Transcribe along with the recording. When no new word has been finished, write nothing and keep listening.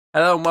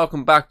Hello and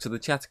welcome back to the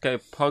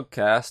Chatterco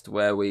podcast,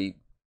 where we,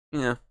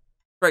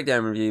 break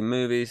down and review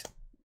movies,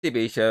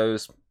 TV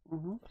shows,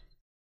 Mm-hmm.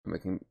 and we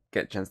can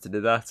get a chance to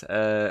do that,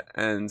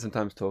 and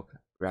sometimes talk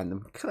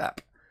random crap.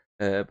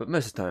 But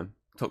most of the time,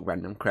 talk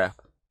random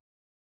crap.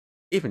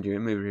 Even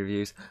during movie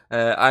reviews.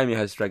 I'm your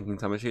host, Drinking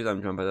Thomas Hughes.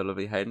 I'm joined by the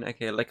lovely Hayden,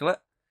 aka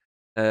Nicolette.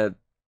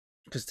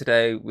 Because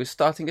today we're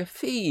starting a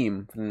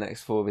theme for the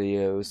next 4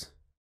 videos.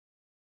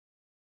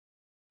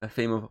 A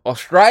theme of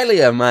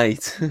Australia,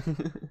 mate!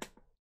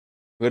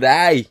 Good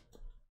day!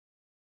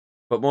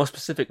 But more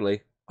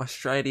specifically,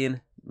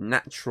 Australian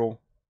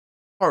natural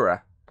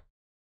horror.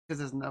 Because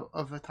there's no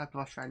other type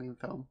of Australian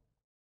film.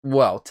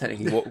 Well,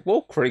 technically,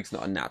 Walt Creek's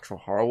not a natural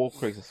horror. Walt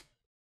Creek's a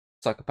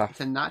psychopath. It's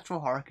a natural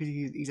horror because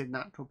he's a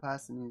natural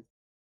person. He's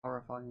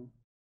horrifying.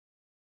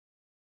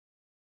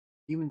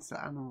 Humans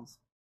to animals.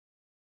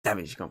 Damn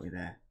it, she got me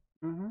there.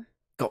 Mm-hmm.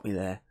 Got me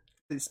there.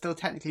 It's still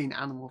technically an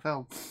animal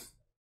film.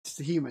 Just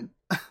a human.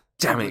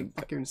 Damn it.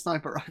 Fucking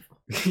sniper rifle.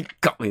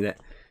 Got me there.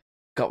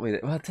 Got me there.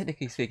 Well,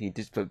 technically speaking, he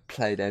did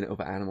play down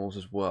other animals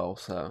as well,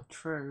 so...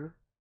 True.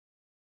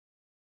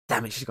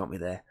 Damn it, she got me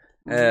there.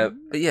 Mm-hmm.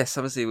 But yes,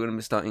 obviously we're going to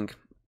be starting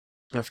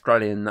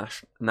Australian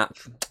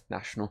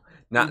national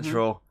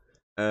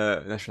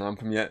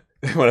anthem yet.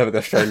 Whatever the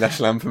Australian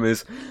national anthem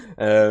is.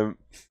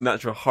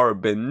 Natural horror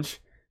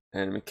binge.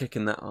 And we're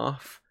kicking that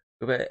off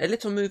with a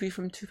little movie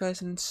from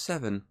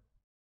 2007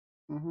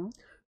 Mm-hmm.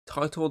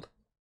 titled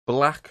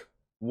Black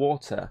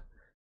Water.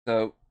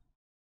 So,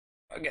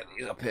 I'll get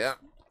these up here.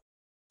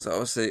 So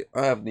obviously,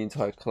 I have the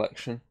entire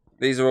collection.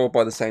 These are all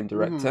by the same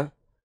director.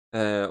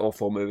 All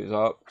 4 movies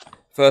are.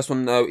 First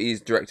one, though,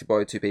 is directed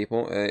by 2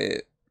 people.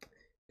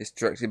 It's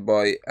directed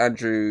by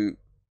Andrew...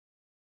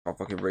 I can't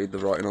fucking read the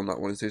writing on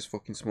that one. It's too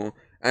fucking small.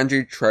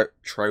 Andrew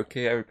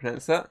Trocchi, how you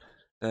pronounce that?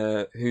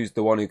 Who's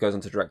the one who goes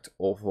on to direct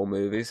all 4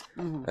 movies.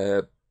 Mm-hmm.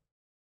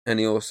 And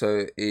he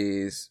also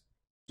is...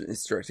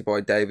 It's directed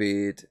by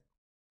David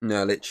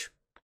Nerlich.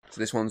 So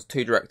this one's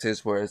 2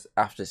 directors, whereas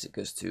after this it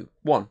goes to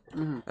 1.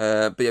 Mm-hmm.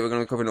 But yeah, we're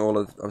going to cover all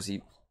of,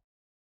 obviously,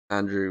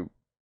 Andrew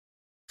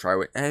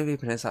Trowit. How do you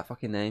pronounce that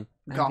fucking name?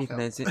 How do you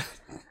pronounce it?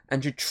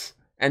 Andrew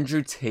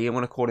T. I'm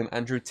going to call him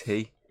Andrew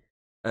T.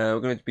 We're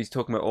going to be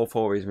talking about all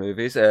 4 of his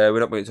movies. We're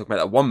not going to talk about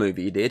that one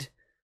movie he did,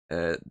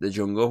 The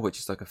Jungle, which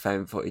is like a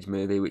found footage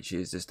movie, which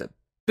is just a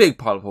big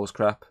pile of horse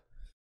crap.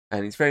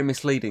 And it's very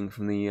misleading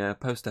from the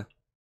poster.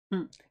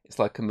 It's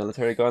like a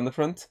military guy on the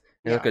front.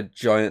 There's like a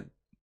giant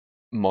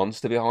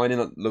monster behind him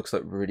that looks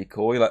like really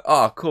cool. You're like,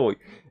 oh, cool.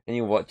 And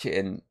you watch it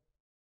and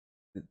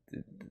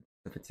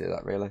nothing to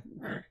that, really.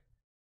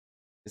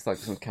 It's like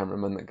some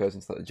cameraman that goes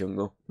into like the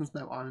jungle. There's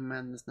no Iron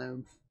Man.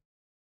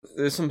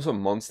 There's some sort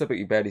of monster, but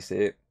you barely see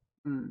it.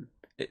 Mm.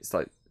 It's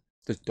like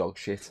just dog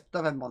shit.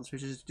 Don't have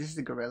monsters. Just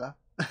a gorilla.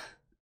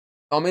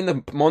 I mean,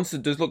 the monster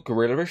does look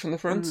gorilla-ish on the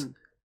front,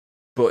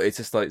 but it's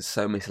just like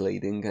so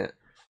misleading,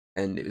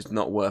 and it was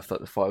not worth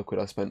like the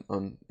 £5 I spent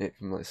on it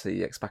from like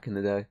CEX back in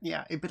the day.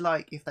 Yeah, it'd be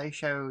like if they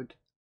showed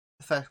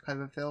the first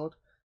Cloverfield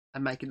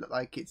and make it look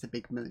like it's a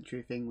big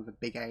military thing with a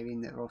big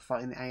alien that are all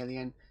fighting the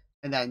alien,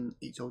 and then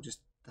it's all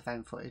just the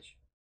found footage.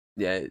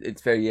 Yeah,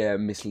 it's very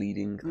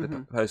misleading,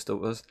 the poster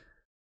was.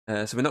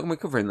 So we're not going to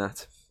be covering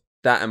that.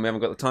 And we haven't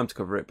got the time to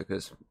cover it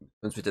because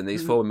once we've done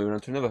these 4, we're moving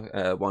on to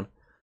another one.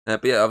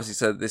 But yeah, obviously,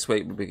 so this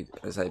week we'll be,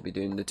 as I say, be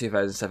doing the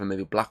 2007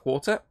 movie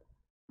Blackwater,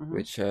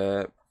 which,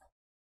 we'll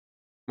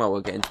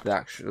get into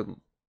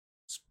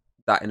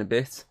that in a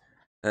bit.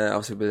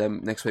 Obviously,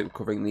 next week we're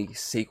covering the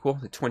sequel,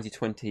 the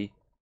 2020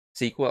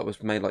 sequel that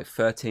was made like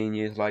 13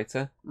 years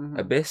later,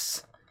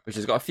 Abyss, which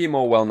has got a few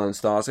more well-known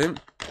stars in.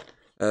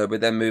 We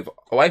then move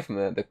away from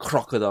the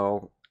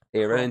crocodile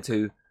era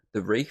into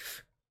the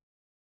Reef,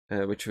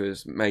 which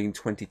was made in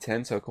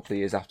 2010, so a couple of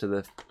years after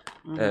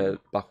the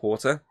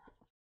Blackwater.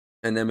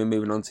 And then we're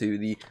moving on to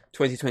the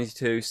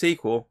 2022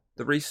 sequel,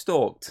 The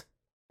Restalked.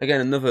 Again,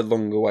 another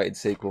long-awaited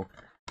sequel.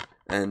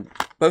 And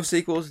both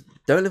sequels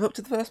don't live up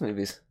to the first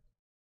movies.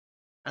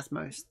 As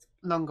most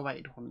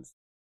long-awaited ones.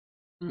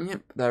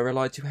 Yep, they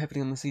rely too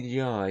heavily on the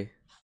CGI.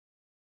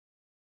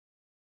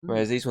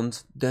 Whereas these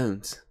ones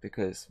don't,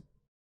 because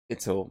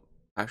it's all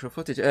actual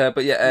footage.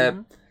 But yeah,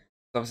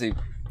 obviously,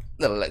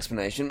 little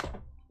explanation.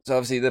 So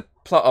obviously, the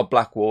plot of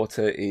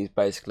Blackwater is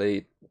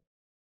basically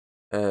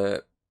a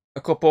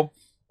couple.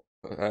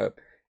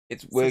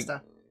 It's weird.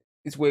 Sister.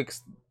 It's weird.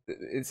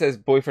 It says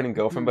boyfriend and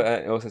girlfriend, but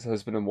it also says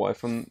husband and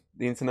wife on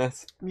the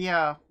internet.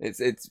 Yeah.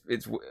 It's.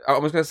 I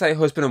was going to say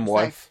husband and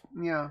wife.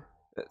 Yeah.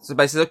 So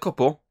basically, a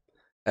couple.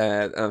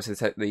 And obviously,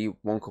 they take the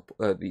one couple,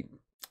 the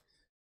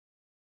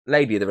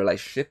lady of the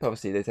relationship.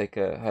 Obviously, they take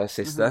her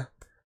sister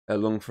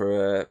along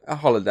for a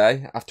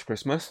holiday after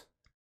Christmas,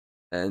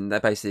 and they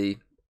basically,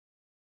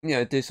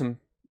 do some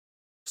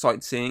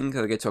sightseeing.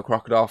 They go to a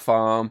crocodile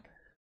farm,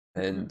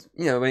 and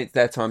when it's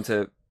their time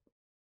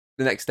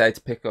the next day to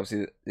pick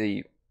obviously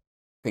the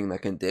thing they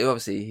can do.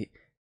 Obviously,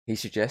 he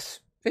suggests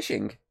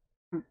fishing.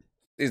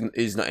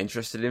 He's not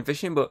interested in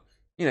fishing, but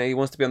he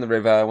wants to be on the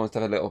river, wants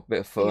to have a little bit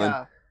of fun.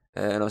 Yeah.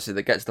 And obviously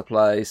they get to the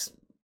place.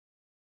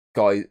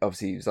 Guy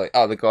obviously was like,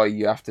 "Oh, the guy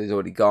you after is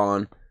already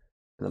gone."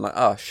 they're like,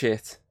 oh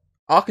shit,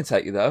 I can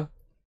take you though.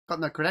 Got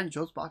no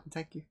credentials, but I can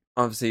take you.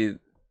 Obviously,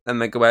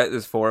 and they go out.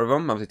 There's 4 of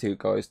them. Obviously, 2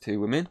 guys, 2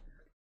 women,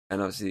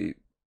 and obviously,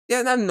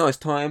 yeah, they have a nice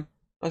time,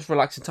 nice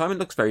relaxing time. It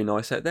looks very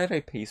nice out there,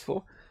 very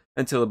peaceful,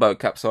 until the boat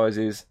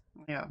capsizes.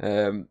 Yeah.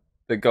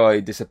 The guy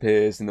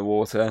disappears in the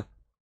water,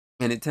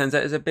 and it turns out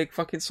there's a big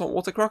fucking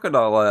saltwater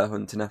crocodile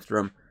hunting after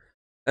him.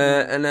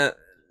 And a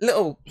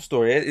little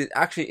story. It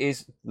actually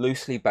is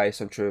loosely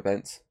based on true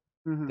events.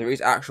 Mm-hmm. There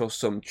is actual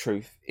some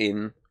truth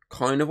in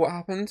kind of what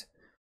happened.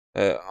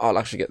 I'll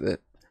actually get the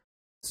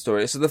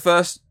story. So the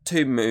first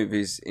 2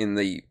 movies in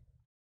the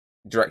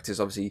director's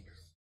obviously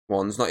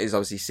ones, not his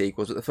obviously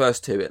sequels, but the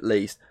first 2 at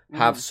least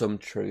have some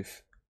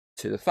truth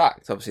to the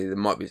fact. Obviously, there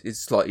might be it's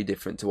slightly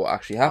different to what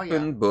actually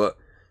happened, but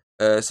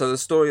so the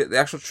story, the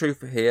actual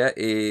truth here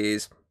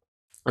is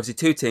obviously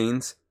 2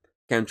 teens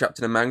became trapped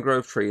in a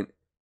mangrove tree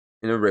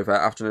in a river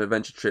after an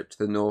adventure trip to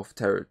the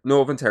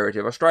Northern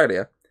Territory of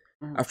Australia.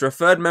 After a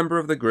third member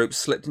of the group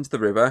slipped into the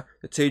river,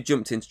 the 2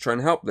 jumped in to try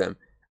and help them.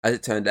 As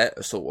it turned out,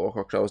 a saltwater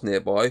crocodile was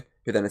nearby,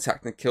 who then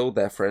attacked and killed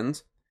their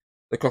friend.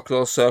 The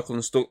crocodile circled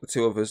and stalked the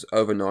 2 others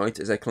overnight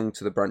as they clung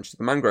to the branch of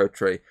the mangrove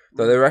tree.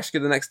 Though they were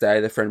rescued the next day,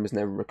 their friend was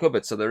never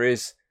recovered. So there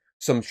is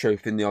some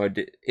truth in the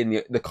idea,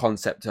 in the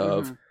concept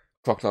of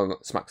crocodile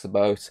smacks the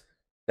boat,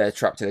 they're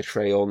trapped in a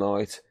tree all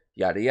night,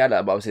 yada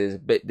yada. But obviously, there's a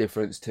bit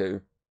difference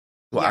to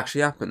what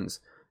actually happens.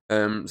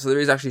 So there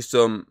is actually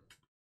some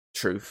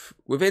truth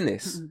within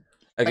this.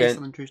 Again, based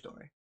on a true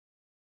story.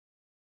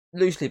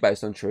 Loosely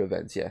based on true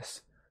events,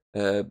 yes.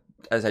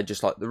 As I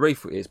just like the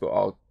reef is, but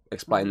I'll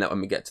explain that when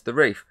we get to the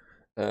reef.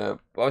 But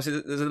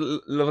obviously, there's a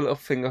little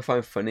thing I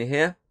find funny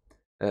here.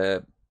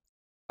 I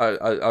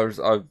was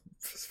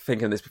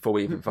thinking this before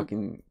we even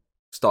fucking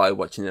started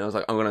watching it. I was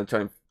like, I'm going to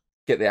try and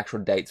get the actual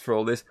dates for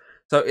all this.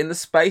 So in the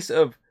space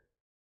of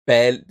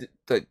barely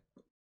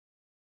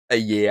a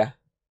year,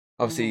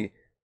 obviously,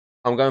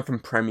 I'm going from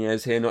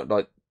premieres here, not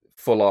like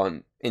full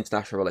on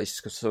international releases,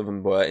 because some of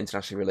them were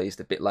internationally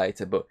released a bit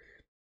later, but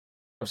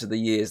obviously the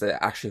years that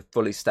are actually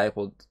fully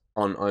stapled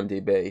on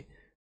IMDb,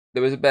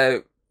 there was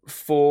about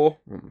 4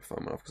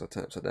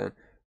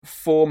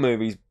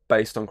 movies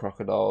based on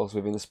crocodiles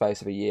within the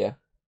space of a year.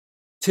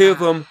 2 of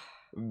them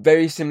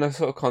very similar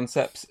sort of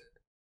concepts,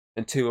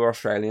 and 2 are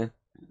Australian.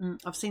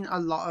 I've seen a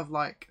lot of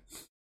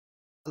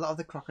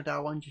the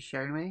crocodile ones you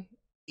showed me.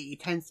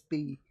 It tends to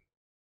be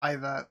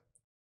either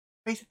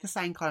basically the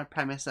same kind of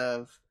premise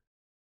of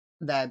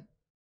the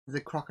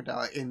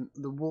crocodile in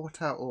the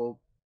water,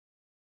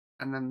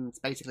 and then it's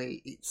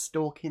basically it's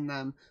stalking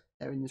them.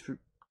 They're in this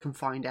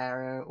confined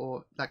area,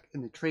 or like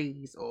in the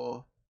trees,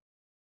 or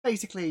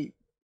basically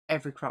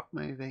every croc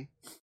movie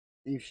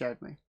you've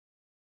showed me.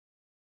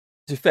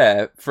 To be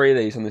fair, 3 of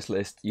these on this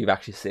list you've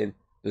actually seen.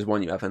 There's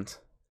 1 you haven't.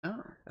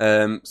 Oh.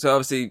 So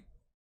obviously,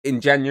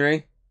 in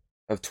January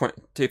of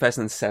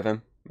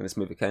 2007, when this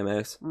movie came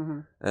out,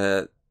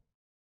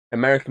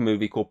 American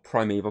movie called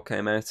Primeval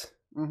came out,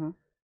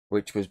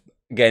 which was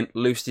again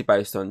loosely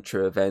based on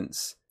true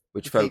events,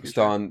 which focused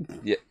on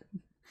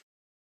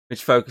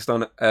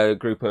a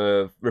group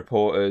of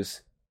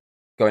reporters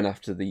going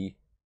after the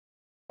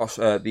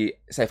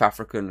South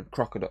African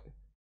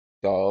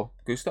crocodile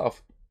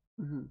Gustav.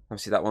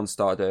 Obviously, that one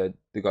starred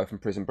the guy from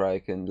Prison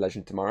Break and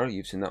Legend of Tomorrow.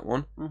 You've seen that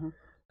one.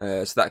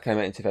 So that came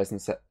out in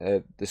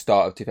the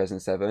start of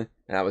 2007, and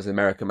that was an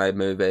American-made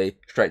movie,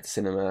 straight to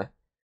cinema.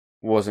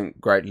 Wasn't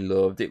greatly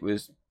loved.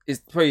 It's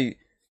probably,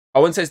 I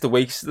wouldn't say it's the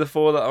weakest of the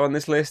 4 that are on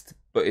this list,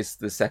 but it's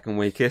the second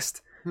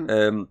weakest.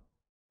 Then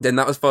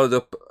that was followed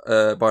up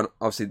by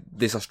obviously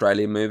this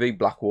Australian movie,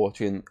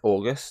 Blackwater, in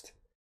August.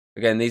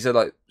 Again, these are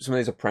like some of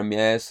these are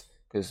premieres,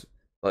 because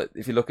like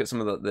if you look at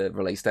some of the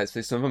release dates,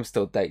 some of them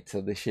still date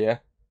till this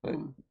year,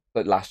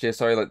 like last year.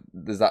 Sorry, like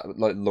there's that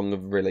like long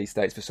of release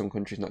dates for some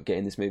countries not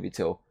getting this movie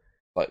till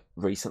like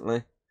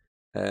recently.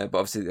 But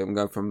obviously I'm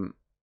going from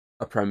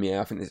a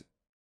premiere. I think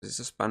it's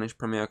a Spanish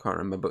premiere. I can't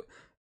remember, but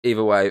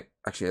either way,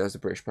 actually that was a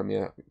British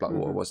premiere.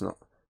 Blackwater was not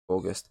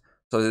August,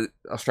 so the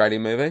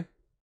Australian movie.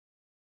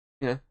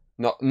 Yeah,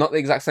 not the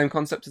exact same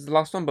concept as the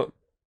last one, but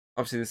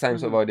obviously the same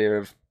sort of idea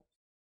of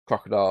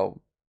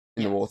crocodile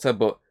in the water.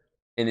 But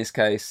in this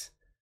case,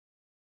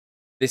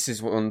 this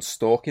is one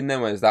stalking them,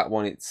 whereas that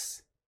one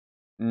it's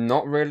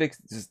not really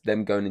just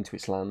them going into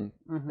its land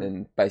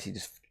and basically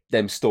just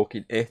them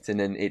stalking it, and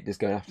then it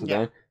just going after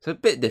them. So a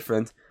bit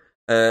different.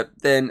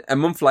 Then a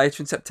month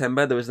later in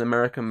September, there was an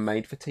American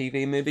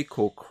made-for-TV movie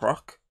called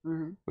Croc,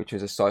 which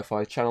was a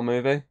sci-fi channel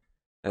movie,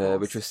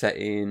 which was set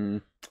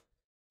in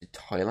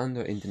Thailand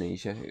or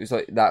Indonesia. It was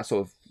like that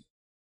sort of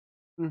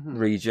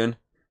region,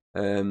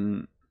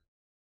 and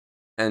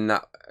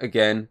that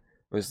again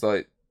was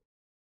like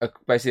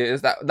basically it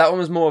was that one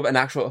was more of an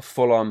actual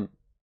full-on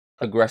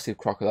aggressive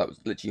crocodile that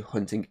was literally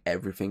hunting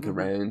everything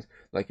around.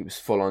 Like it was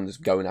full-on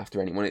just going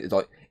after anyone. It was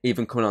like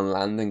even coming on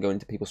land and going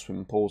to people's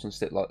swimming pools and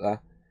shit like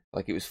that.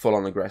 Like it was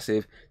full-on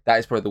aggressive. That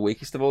is probably the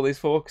weakest of all these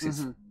 4 because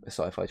it's a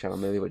sci-fi channel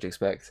movie. What do you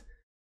expect?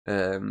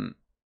 And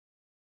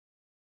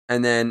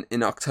then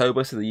in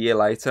October, so a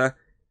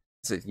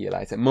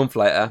month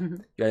later,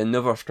 you had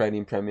another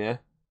Australian premiere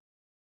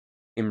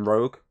in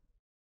Rogue,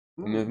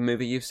 Ooh. the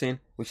movie you've seen,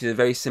 which is a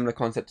very similar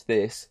concept to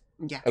this.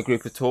 Yes. A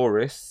group of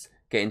tourists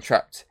getting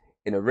trapped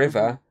in a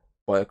river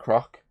by a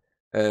croc.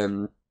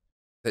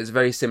 It's a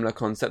very similar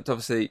concept.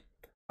 Obviously,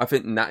 I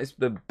think that is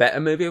the better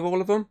movie of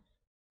all of them.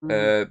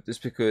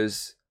 Just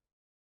because,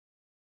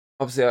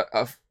 obviously,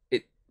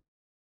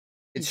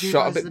 it's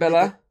shot a bit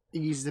better.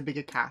 It uses a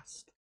bigger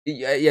cast.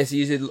 Yes, it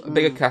uses a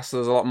bigger cast. So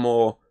there's a lot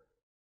more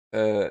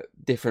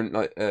different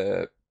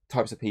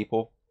types of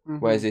people.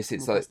 Whereas this,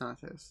 it's like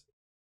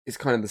it's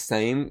kind of the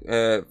same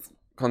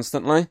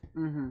constantly.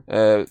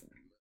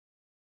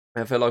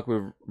 I feel like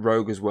with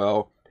Rogue as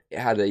well, it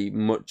had a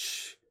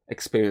much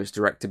experienced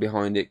director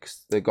behind it.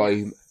 'Cause the guy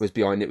who was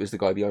behind it was the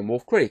guy behind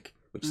Wolf Creek,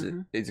 which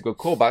is a good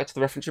callback to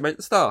the reference you made at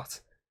the start.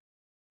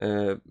 /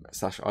 I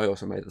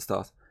also made at the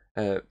start.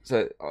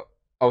 So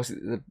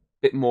obviously there's a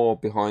bit more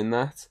behind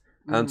that.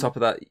 And on top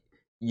of that,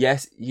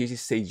 yes, it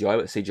uses CGI,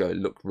 but CGI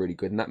looked really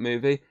good in that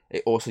movie.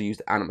 It also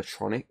used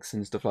animatronics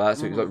and stuff like that,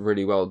 so it was like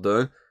really well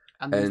done.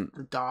 And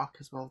the dark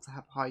as well to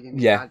have hiding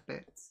bad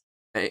bits.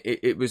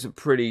 It was a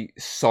pretty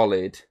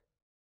solid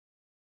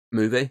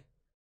movie.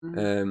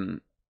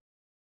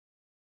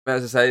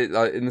 As I say,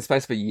 like in the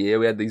space of a year,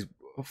 we had these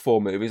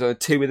 4 movies.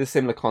 2 with a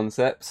similar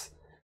concepts,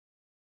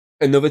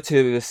 another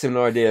 2 with a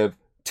similar idea of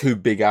 2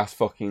 big ass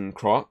fucking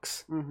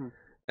crocs,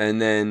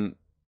 and then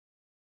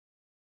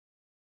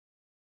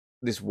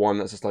this one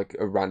that's just like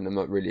a random,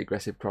 like really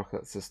aggressive croc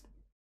that's just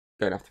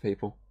going after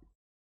people.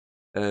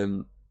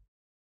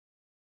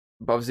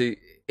 But obviously,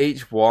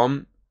 each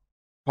one,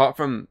 apart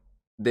from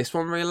this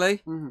one,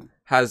 really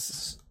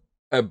has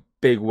a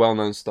big,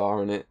 well-known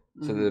star in it.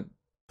 So the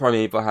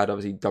Primeval had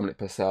obviously Dominic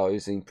Purcell,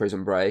 who's in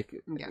Prison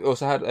Break. Yeah. It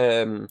also had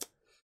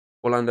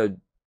Orlando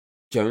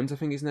Jones, I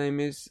think his name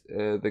is,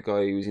 the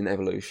guy who was in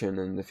Evolution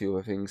and a few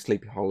other things,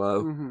 Sleepy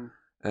Hollow.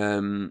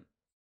 And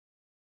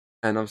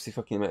obviously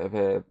fucking mate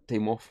of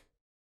Teen Wolf.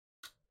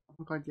 Oh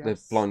my god, yes.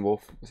 The blind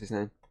wolf, what's his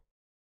name?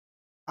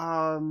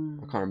 I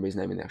can't remember his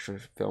name in the actual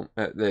film.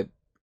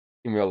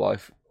 In real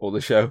life, or the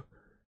show.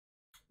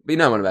 But you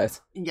know what I'm about.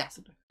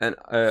 Yes. And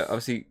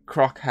obviously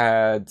Croc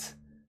had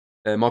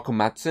Michael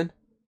Madsen,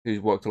 who's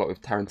worked a lot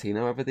with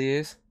Tarantino over the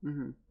years.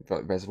 With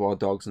like Reservoir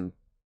Dogs and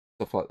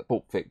stuff like that.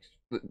 Pulp Fiction.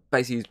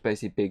 Basically, he's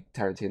basically a big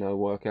Tarantino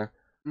worker.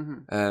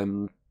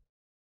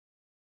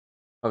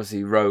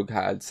 Obviously Rogue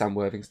had Sam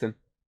Worthington,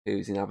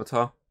 who's in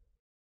Avatar.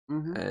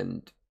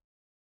 And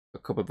a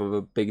couple of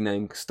other big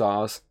name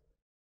stars.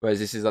 Whereas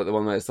this is like the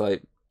one where it's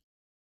like,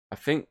 I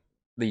think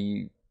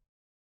the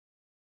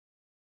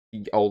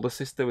older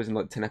sister was in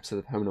like 10 episodes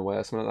of Home and Away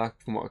or something like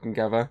that, from what I can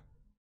gather.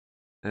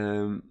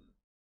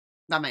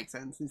 That makes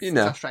sense. It's an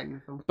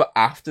Australian film. But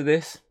after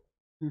this,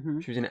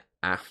 she was in it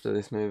after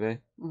this movie.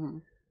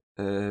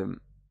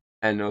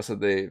 And also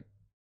the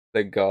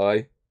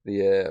guy,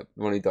 the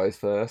one who dies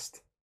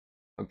first,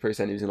 I'm pretty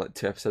certain he was in like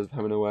 2 episodes of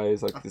Home and Away.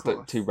 It's like just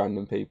like 2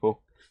 random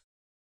people.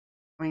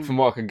 I mean, from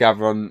what I can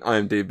gather on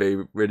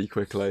IMDb really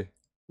quickly.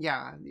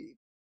 Yeah,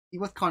 he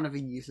was kind of a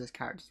useless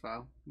character as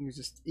well.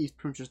 He's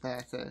pretty much just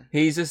there to...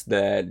 He's just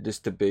there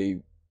just to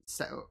be...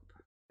 set up.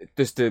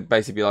 Just to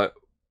basically be like,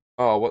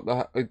 oh, what the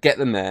heck? Get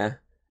them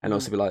there. And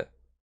also be like,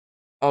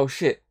 oh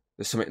shit,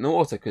 there's something in the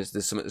water because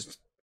there's something that's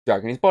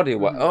dragging his body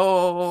away.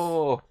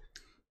 Oh!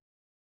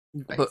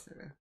 Basically. But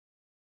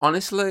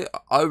honestly,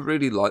 I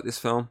really like this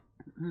film.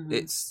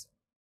 It's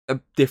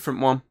a different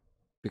one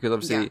because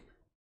obviously...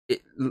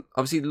 It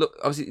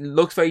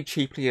looks very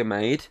cheaply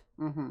made.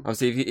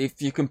 Obviously,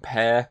 if you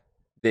compare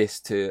this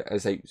to,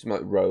 as a something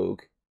like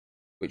Rogue,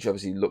 which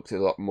obviously looked a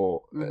lot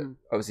more,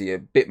 obviously a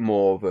bit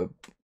more of a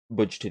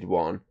budgeted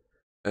one.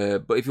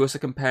 But if you also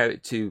compare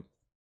it to,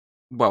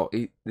 well,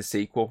 the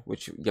sequel,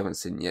 which you haven't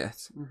seen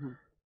yet,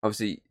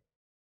 obviously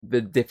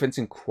the difference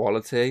in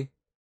quality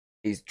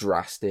is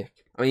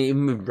drastic. I mean,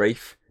 even with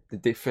Wraith, the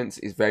difference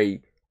is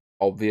very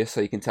obvious.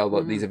 So you can tell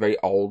that these are very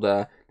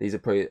older. These are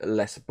probably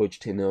less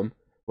budget in them.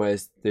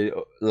 Whereas the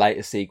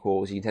later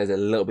sequels, you can tell there's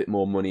a little bit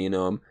more money in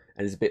them,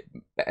 and there's a bit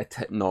better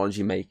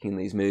technology making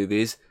these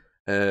movies.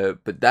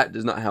 But that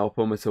does not help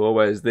them at all.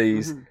 Whereas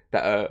these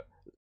that are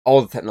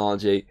older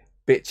technology,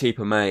 bit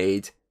cheaper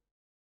made,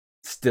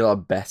 still are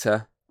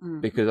better.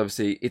 Because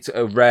obviously it's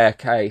a rare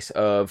case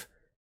of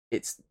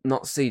it's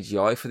not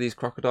CGI for these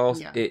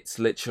crocodiles. Yeah. It's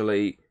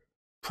literally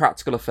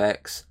practical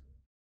effects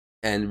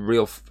and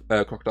real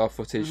crocodile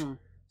footage. So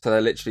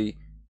they're literally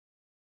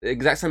the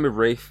exact same with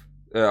Reef.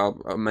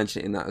 I'll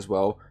mention it in that as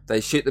well.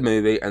 They shoot the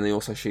movie and they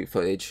also shoot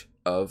footage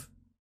of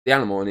the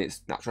animal in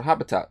its natural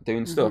habitat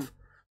doing stuff.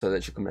 So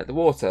that she's coming out of the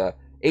water,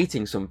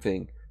 eating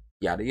something,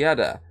 yada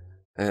yada.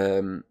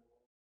 I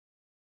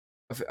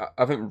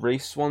think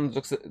Reef's one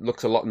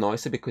looks a lot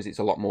nicer because it's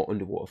a lot more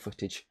underwater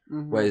footage.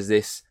 Whereas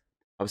this,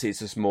 obviously, it's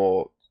just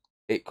more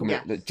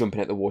jumping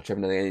out the water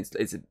every now and then.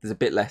 There's a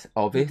bit less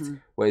of it.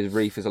 Whereas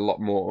Reef is a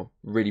lot more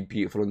really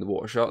beautiful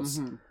underwater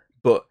shots.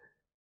 But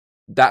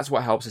that's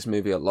what helps this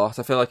movie a lot.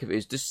 I feel like if it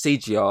was just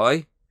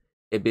CGI,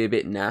 it'd be a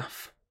bit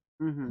naff.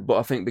 But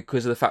I think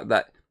because of the fact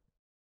that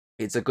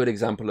it's a good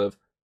example of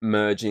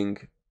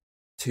merging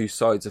 2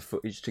 sides of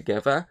footage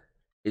together,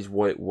 is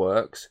why it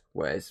works.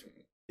 Whereas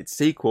its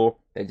sequel,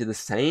 they did the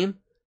same,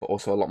 but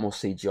also a lot more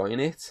CGI in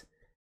it.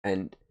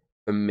 And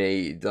for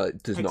me,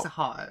 that does Takes not. the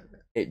heart out of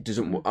it. It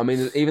doesn't. I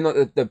mean, even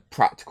like the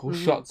practical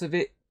shots of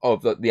it,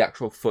 of the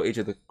actual footage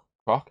of the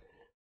croc,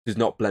 does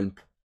not blend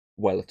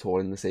well at all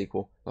in the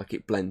sequel. Like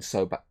it blends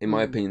so bad. In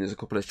my opinion, there's a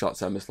couple of shots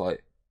that I'm just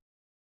like,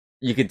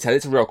 you can tell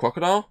it's a real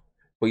crocodile,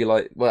 but you're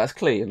like, well, that's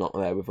clear you're not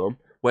there with them.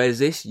 Whereas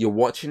this, you're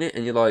watching it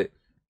and you're like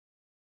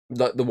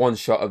the one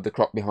shot of the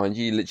croc behind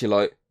you, you're literally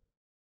like,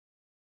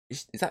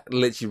 is that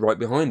literally right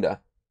behind her?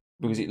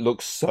 Because it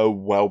looks so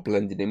well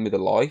blended in with the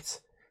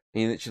light.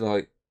 And you're literally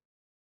like,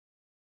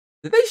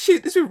 did they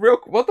shoot this with real?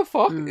 What the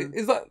fuck?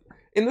 Is that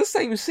in the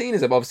same scene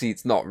as them? Obviously,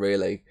 it's not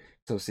really.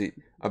 Obviously,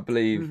 I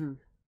believe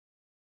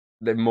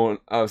they're more.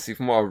 Obviously,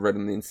 from what I've read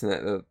on the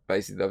internet,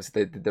 basically,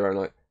 obviously, they did their own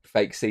like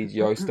fake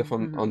CGI stuff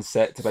on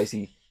set to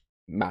basically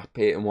map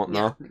it and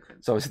whatnot. Yeah,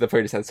 so obviously, they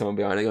probably just had someone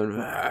behind it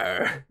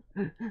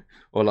going,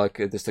 or like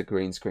just a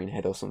green screen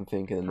head or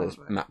something, and then they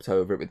just mapped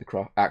over it with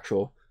the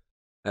actual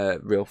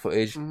real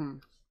footage.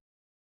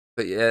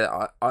 But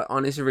yeah, I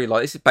honestly really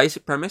like this. Is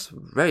basic premise,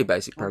 very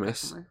basic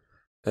premise.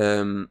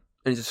 And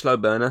it's a slow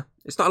burner.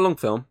 It's not a long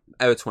film,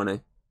 hour 20,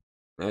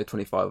 hour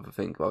 25, I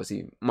think.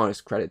 Obviously, minus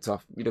credits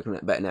off, you're looking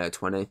at about an hour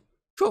 20.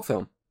 Short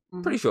film,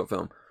 pretty short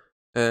film.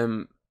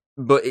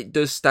 But it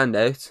does stand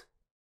out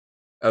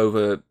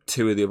over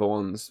two of the other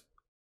ones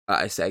that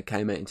I said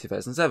came out in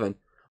 2007.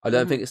 I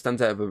don't think it stands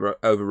out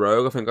over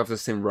Rogue. I think I've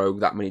just seen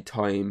Rogue that many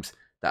times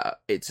that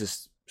it's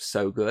just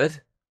so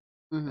good.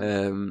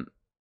 But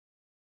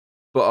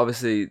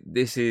obviously,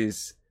 this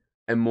is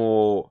a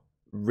more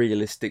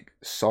realistic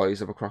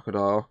size of a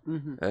crocodile.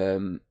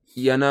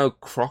 Yeah, no,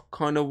 Croc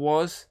kind of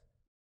was,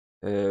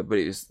 but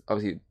it was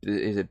obviously it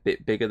is a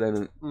bit bigger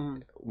than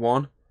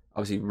one.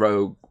 Obviously,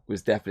 Rogue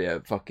was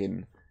definitely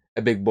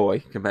a big boy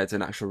compared to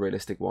an actual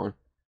realistic one.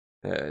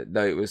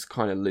 Though it was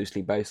kind of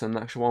loosely based on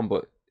an actual one,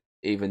 but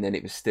even then,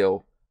 it was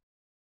still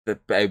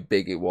how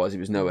big it was. It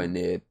was nowhere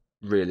near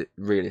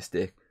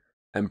realistic.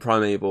 And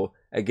Primeval,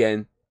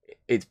 again,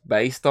 it's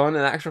based on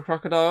an actual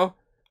crocodile,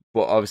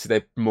 but obviously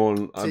they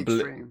more.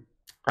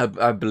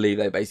 I believe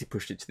they basically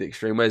pushed it to the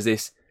extreme. Whereas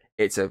this,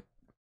 it's a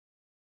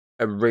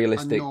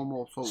realistic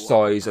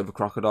size of a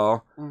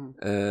crocodile.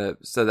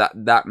 So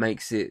that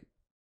makes it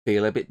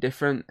feel a bit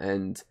different,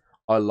 and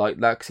I like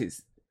that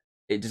because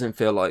it doesn't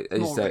feel like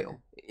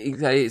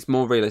it's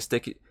more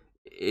realistic.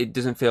 It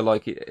doesn't feel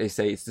like it's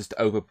just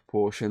over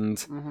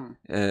proportioned.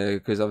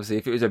 Because obviously,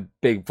 if it was a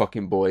big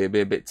fucking boy, it'd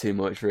be a bit too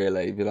much.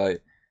 Really, it'd be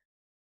like,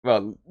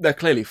 well, they're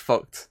clearly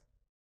fucked.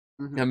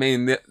 I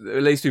mean, at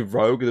least with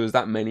Rogue, there was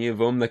that many of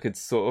them that could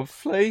sort of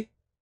flee.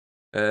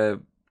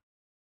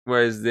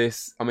 Whereas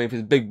this, I mean, if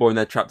it's a big boy and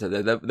they're trapped out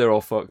there, they're all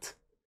fucked.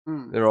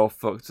 They're all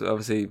fucked.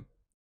 Obviously,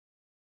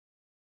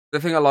 the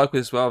thing I like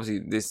with this, well,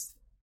 obviously, this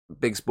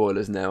big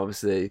spoilers now.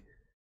 Obviously,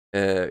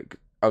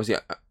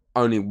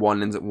 only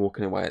one ends up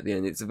walking away at the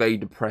end. It's a very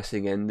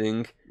depressing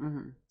ending.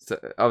 So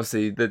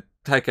obviously, they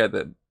take out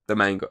the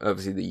main guy.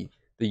 Obviously,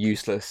 the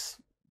useless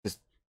just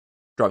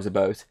drives a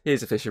boat.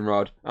 Here's a fishing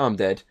rod. I'm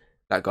dead.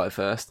 That guy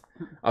first.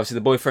 Obviously,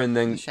 the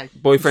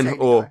boyfriend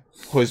or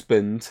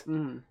husband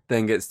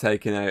then gets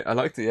taken out. I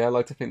like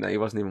to think that he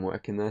wasn't even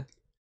working there.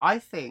 I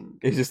think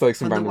he's just like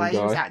some random guy. The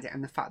way he was acting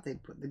and the fact they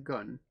put the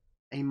gun,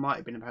 he might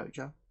have been a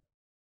poacher.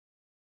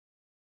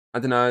 I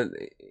don't know.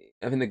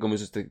 I think the gun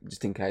was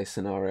just in case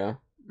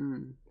scenario. I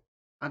don't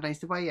know. It's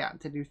the way he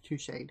acted. He was too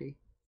shady,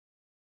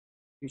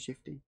 too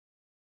shifty.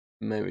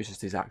 Maybe it's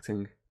just his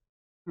acting.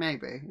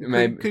 Maybe.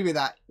 Could be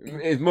that.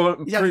 It's more.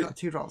 He's actually got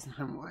two roles in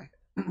Hamway.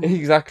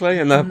 Exactly,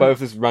 and they're both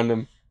just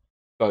random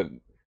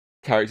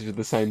characters with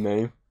the same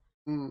name.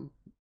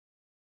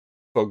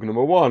 Fug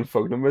number 1,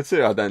 Fug number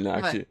 2. I don't know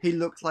actually. He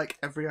looks like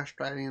every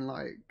Australian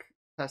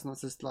person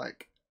that's just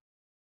like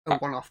a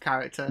one-off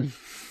character.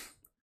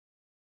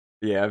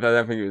 Yeah, I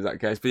don't think it was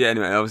that case. But yeah,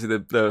 anyway, obviously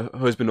the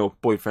husband or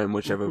boyfriend,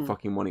 whichever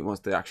fucking one he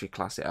wants to actually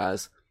class it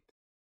as,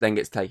 then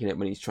gets taken it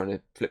when he's trying to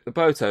flip the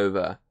boat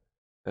over.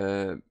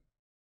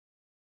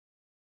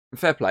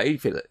 Fair play, he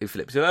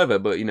flips it over,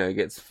 but, he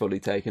gets fully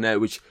taken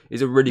out, which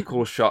is a really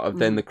cool shot of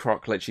then the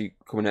croc literally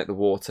coming out the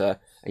water,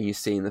 and you're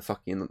seeing the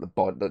fucking,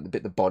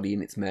 the body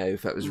in its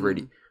mouth.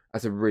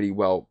 That's a really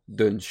well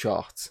done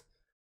shot.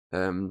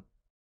 And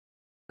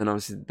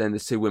obviously then the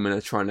two women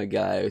are trying to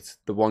get out.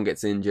 The one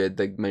gets injured,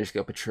 they manage to get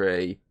up a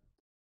tree.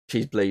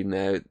 She's bleeding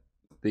out.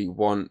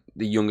 The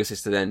younger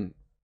sister then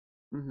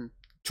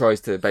tries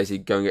to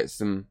basically go and get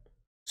some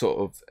sort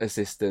of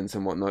assistance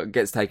and whatnot.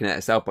 Gets taken out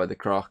herself by the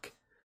croc.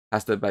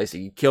 Has to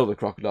basically kill the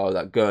crocodile with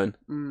that gun,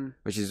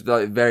 which is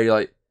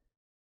very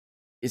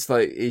it's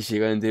like, is she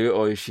going to do it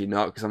or is she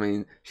not? Because I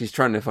mean, she's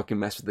trying to fucking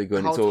mess with the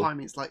gun. The whole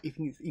time it's like, if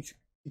it's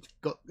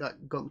got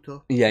gunked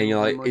up. Yeah, and you're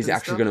like, is it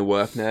actually going to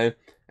work now?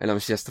 And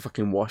obviously she has to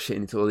fucking wash it,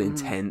 and it's all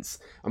intense.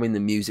 I mean, the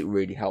music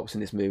really helps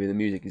in this movie. The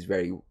music is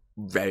very,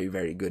 very,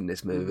 very good in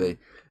this movie,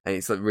 and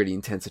it's like really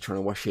intense. Trying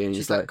to wash it, and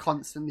she's like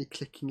constantly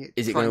clicking it.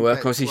 Is it going to work?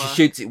 Obviously, she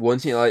shoots it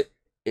once, and you're like,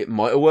 it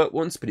might have worked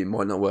once, but it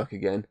might not work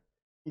again.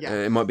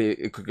 Yeah,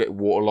 it could get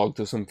waterlogged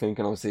or something,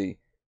 and obviously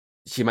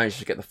she managed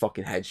to get the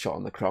fucking headshot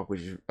on the Croc,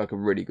 which is like a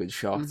really good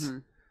shot.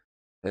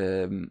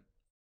 And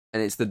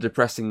it's the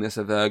depressingness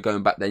of her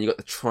going back there. You got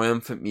the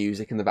triumphant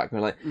music in the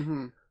background, like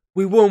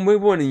we won,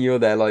 and you're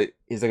there like,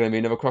 is there going to be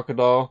another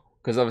crocodile?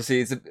 Because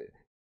obviously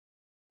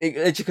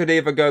it could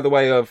either go the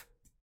way of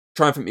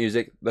triumphant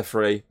music, they're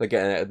free, they're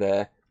getting out of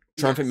there.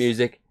 Triumphant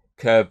music,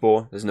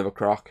 curveball, there's another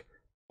croc.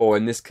 Or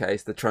in this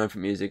case, the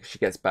triumphant music, she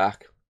gets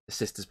back, the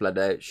sister's bled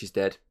out, she's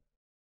dead.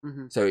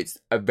 So it's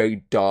a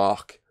very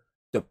dark,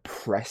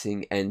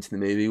 depressing end to the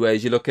movie.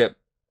 Whereas you look at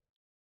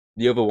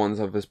the other ones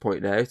I've just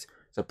pointed out,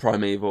 so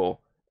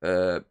Primeval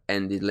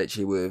ended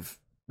literally with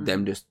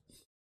them just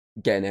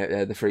getting out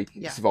there, the three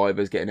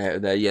survivors getting out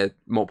of there. Yeah,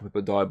 multiple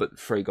people died, but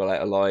 3 got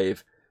out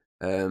alive.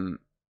 You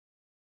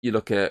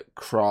look at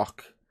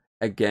Croc,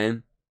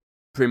 again,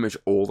 pretty much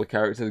all the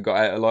characters got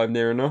out alive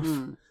near enough.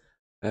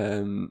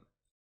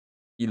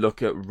 You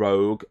look at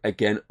Rogue,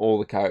 again, all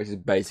the characters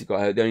basically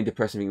got out. The only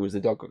depressing thing was the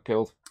dog got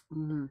killed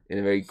in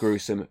a very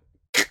gruesome...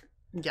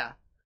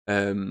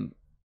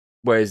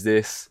 Whereas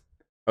this,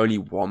 only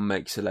one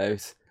makes it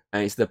out.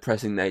 And it's the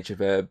depressing nature of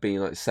her being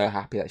like so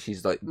happy that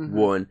she's like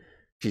won.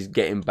 She's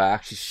getting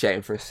back, she's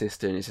shouting for her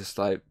sister, and it's just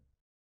like,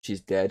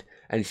 she's dead.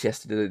 And she has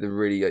to do the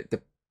really like,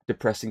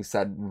 depressing,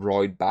 sad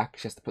ride back.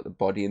 She has to put the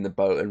body in the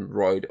boat and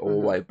ride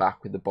all the way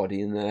back with the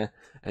body in there.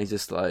 And it's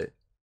just like,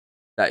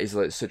 that is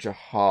like such a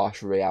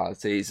harsh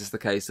reality. It's just the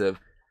case of,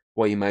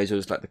 well, you may as well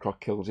just let the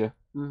Croc kill you.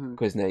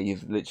 Because now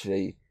you've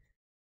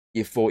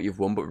thought you've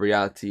won, but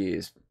reality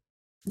is,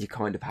 you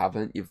kind of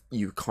haven't.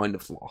 You've kind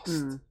of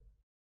lost.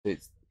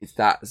 It's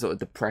that sort of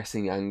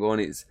depressing angle,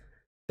 and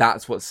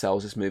that's what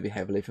sells this movie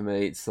heavily for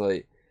me. It's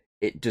like,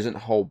 it doesn't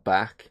hold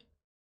back.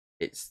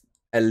 It's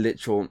a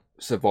literal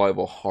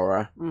survival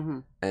horror,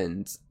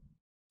 and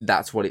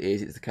that's what it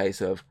is. It's the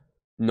case of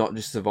not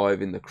just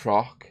surviving the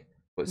Croc,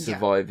 but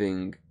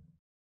surviving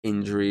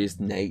injuries,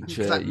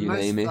 nature, like you most,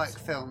 name it. Like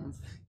films,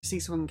 you see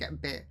someone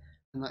get bit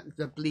and like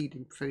they're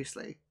bleeding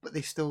profusely, but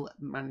they still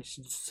manage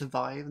to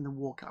survive and then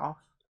walk it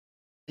off.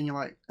 And you're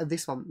like,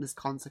 this one, there's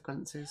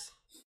consequences.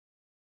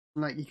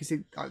 And like you can see,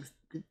 like,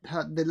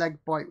 the leg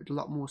bite was a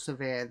lot more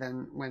severe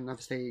than when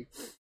obviously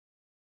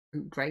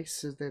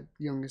Grace, as the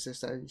younger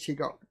sister, she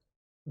got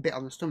bit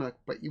on the stomach,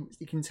 but you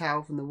can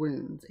tell from the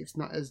wounds it's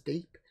not as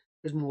deep.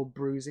 There's more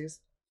bruises.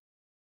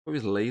 What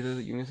was Lee,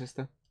 the younger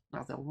sister?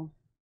 That's the old one.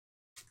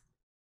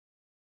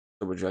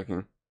 Double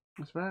checking.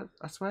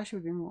 I swear she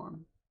was in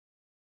one.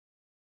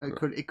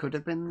 It could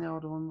have been the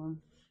older one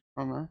then.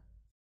 I don't know.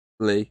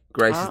 Lee.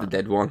 Grace is the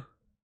dead one.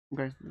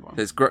 Grace is the one.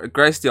 It's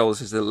Grace the older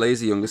sister, Lee's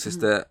the younger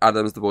sister,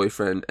 Adam's the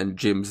boyfriend, and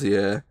Jim's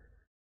the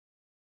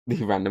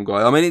random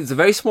guy. I mean, it's a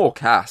very small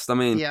cast. I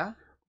mean,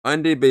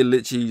 IMDb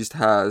literally just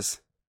has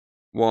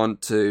 1,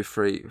 2,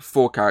 3,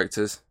 4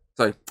 characters.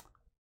 Sorry,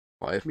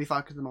 5. Me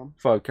 5 because the mom.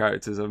 5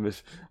 characters.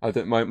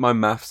 My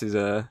maths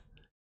is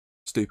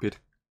stupid.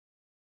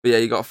 But yeah,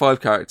 you got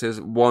 5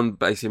 characters. 1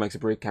 basically makes a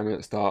brief cameo at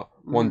the start.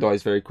 1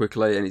 dies very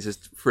quickly, and it's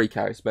just 3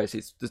 characters. Basically,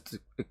 it's just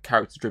a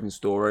character-driven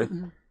story.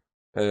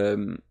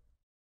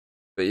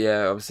 But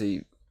yeah,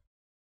 obviously,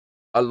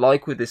 I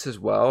like with this as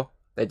well.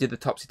 They did the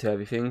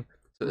topsy-turvy thing.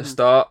 So at the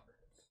start,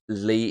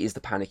 Lee is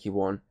the panicky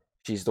one.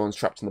 She's the one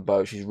trapped in the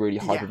boat. She's really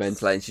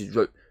hyperventilating. She's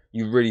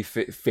you really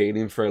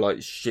feeling for her,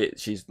 like shit.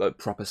 She's like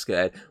proper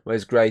scared.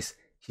 Whereas Grace,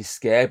 she's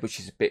scared, but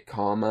she's a bit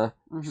calmer.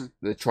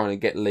 They're trying to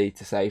get Lee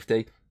to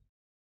safety.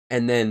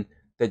 And then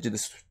they do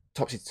this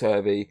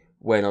topsy-turvy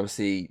when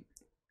obviously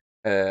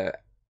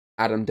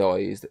Adam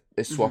dies.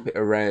 They swap it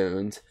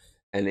around,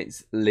 and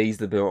it's Lee's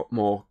the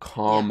more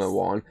calmer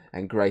one,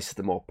 and Grace is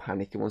the more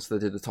panicky one. So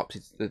they do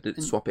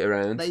the swap it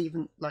around. They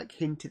even like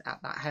hinted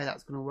at that, how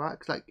that's going to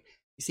work. Like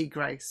you see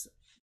Grace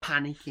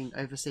panicking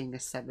over seeing a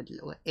severed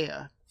little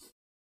ear,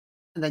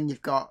 and then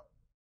you've got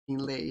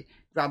Lee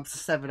grabs the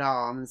severed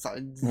arm and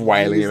starts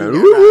wailing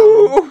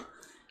around.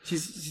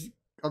 She's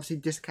obviously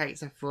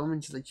dislocates her thumb,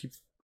 and she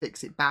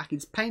fix it back.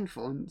 It's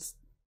painful, and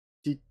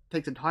she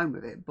takes her time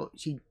with it, but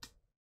she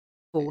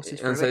forces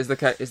through and so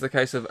it. it's the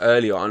case of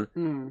early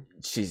on,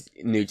 she's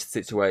new to the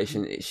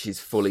situation, she's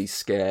fully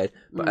scared,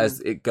 but as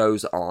it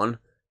goes on,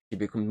 she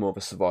becomes more of a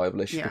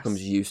survivalist. She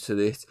becomes used to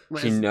this.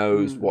 She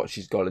knows what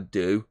she's got to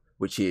do,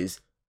 which is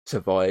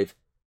survive,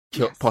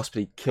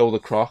 possibly kill the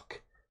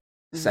Croc,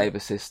 save her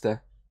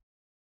sister.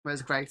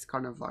 Whereas Grace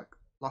kind of like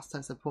lost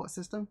her support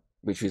system,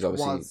 which is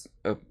obviously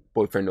a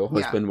boyfriend or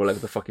husband, whatever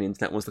the fucking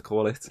internet wants to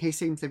call it. He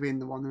seems to be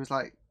the one who was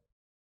like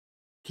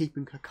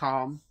keeping her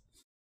calm.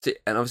 See,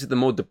 and obviously the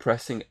more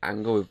depressing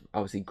angle of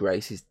obviously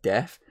Grace's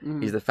death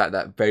is the fact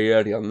that very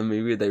early on in the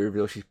movie they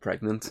reveal she's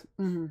pregnant.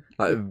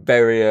 Like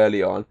very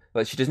early on,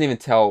 like she doesn't even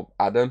tell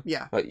Adam.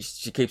 Like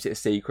she keeps it a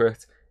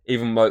secret.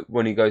 Even like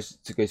when he goes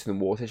to the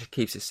water, she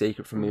keeps it a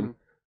secret from him.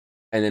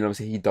 And then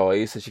obviously he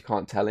dies, so she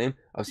can't tell him.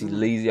 Obviously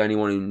Lee's the only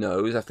one who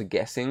knows after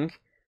guessing,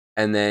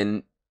 and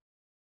then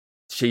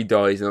she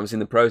dies, and obviously in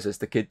the process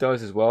the kid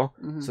dies as well.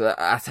 So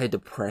that's how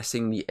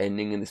depressing the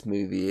ending in this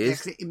movie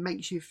is. 'Cause it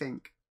makes you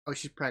think, oh,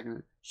 she's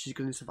pregnant, she's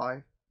going to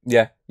survive.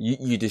 Yeah,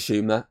 you'd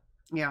assume that.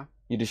 Yeah.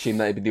 You'd assume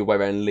that it'd be the way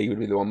around. Lee would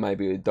be the one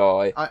maybe who would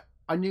die.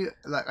 I I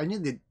knew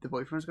the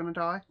boyfriend was gonna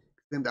die.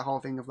 Then the whole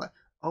thing of like,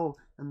 oh,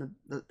 and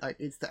the like,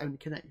 it's the only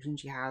connection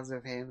she has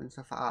with him and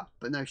stuff like that.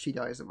 But no, she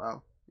dies as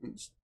well.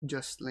 It's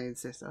just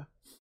Leah's sister.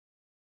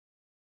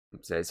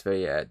 So it's a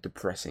very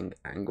depressing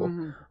angle.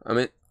 Mm-hmm. I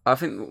mean, I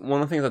think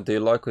one of the things I do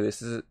like with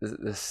this is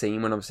the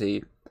scene when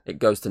obviously it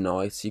goes to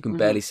night, so you can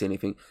barely see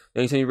anything.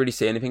 The only time you really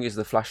see anything is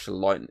the flash of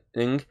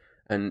lightning,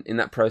 and in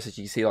that process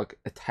you see like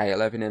a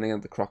tail every now and again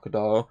of the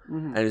crocodile,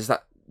 and it's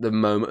that the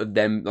moment of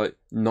them like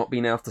not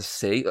being able to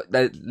see. Like,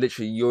 they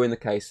literally, you're in the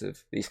case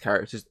of these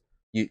characters.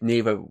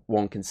 Neither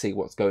one can see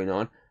what's going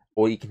on.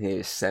 All you can hear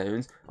is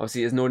sounds.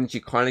 Obviously, as an audience,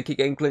 you kind of keep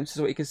getting glimpses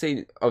of what you can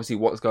see. Obviously,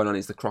 what's going on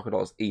is the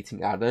crocodile's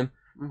eating Adam,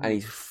 and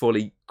he's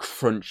fully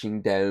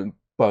crunching down,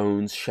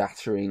 bones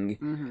shattering.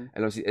 And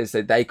obviously, as I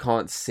said, they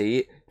can't see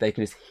it. They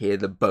can just hear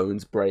the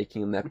bones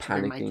breaking, and they're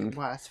panicking. Make it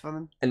worse for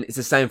them. And it's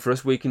the same for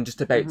us. We can just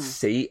about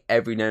see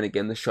every now and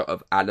again the shot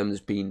of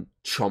Adam's being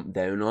chomped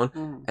down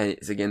on, and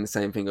it's again the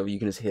same thing of you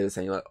can just hear the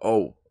saying like,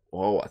 "Oh,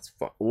 that's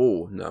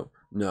oh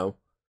no."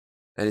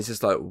 And it's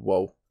just like,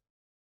 whoa.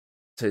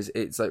 So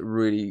it's like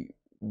really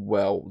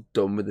well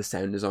done with the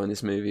sound design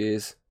this movie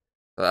is.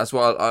 So that's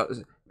why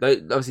it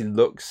obviously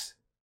looks,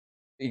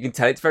 you can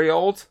tell it's very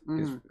old.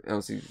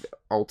 Obviously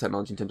old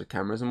technology in terms of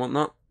cameras and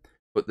whatnot.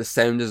 But the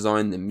sound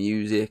design, the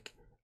music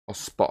are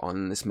spot on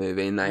in this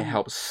movie, and they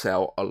help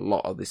sell a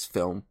lot of this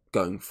film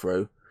going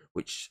through,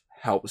 which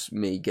helps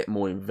me get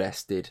more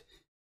invested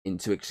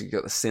into it. Because you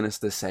got the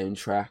sinister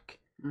soundtrack.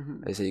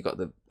 So you got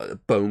the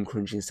bone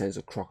crunching sounds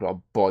of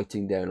crocodile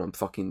biting down on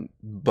fucking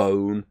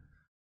bone.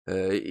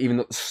 Even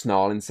the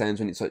snarling sounds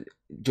when it's like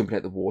jumping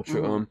out the water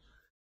at them.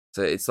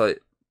 So it's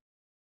like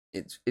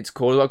it's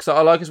cool. Like, so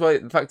I like as well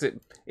the fact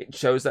that it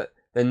shows that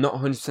they're not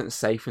 100%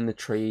 safe in the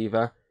tree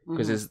either,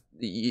 because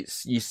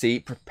you see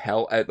it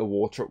propel out the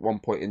water at one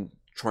point and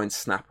try and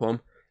snap them,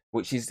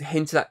 which is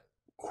hinted at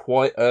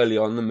quite early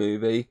on in the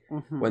movie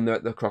when they're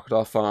at the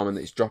crocodile farm and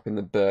it's dropping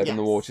the bird in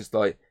the water. It's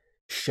like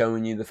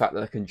showing you the fact that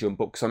they can jump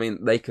up, because I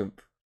mean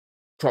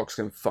crocs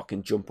can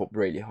fucking jump up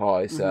really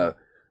high. So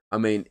I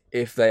mean,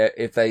 if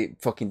they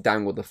fucking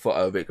dangled the foot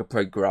over, it could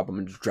probably grab them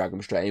and just drag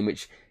them straight in,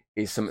 which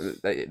is something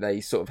that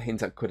they sort of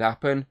hint at could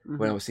happen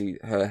when obviously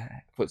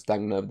her foot's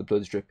dangling over, the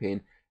blood's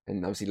dripping,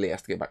 and obviously Lee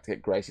has to go back to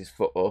get Grace's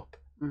foot up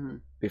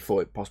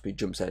before it possibly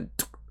jumps in and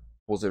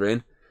pulls her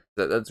in.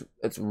 That's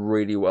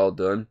really well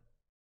done.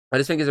 I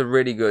just think it's a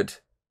really good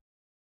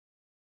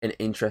and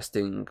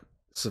interesting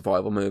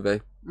survival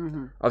movie.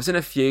 I've seen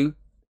a few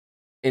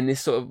in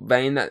this sort of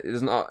vein that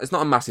it's not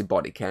a massive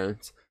body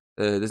count.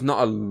 There's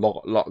not a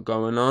lot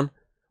going on,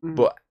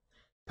 but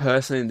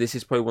personally, this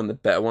is probably one of the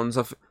better ones.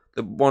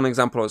 The one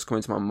example that's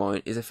coming to my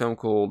mind is a film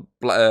called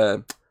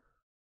Backcountry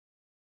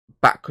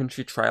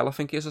Trail, I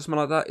think it is, or something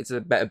like that. It's a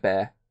better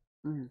bear.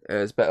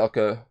 It's better like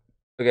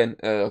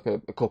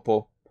a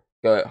couple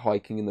go out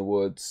hiking in the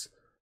woods,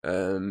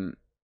 and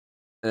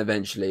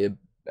eventually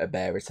a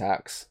bear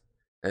attacks,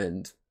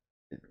 and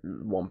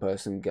one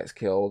person gets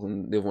killed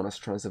and the other one has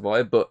to try and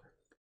survive, but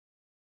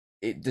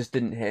it just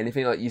didn't hit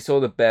anything. Like, you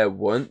saw the bear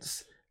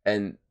once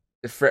and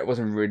the threat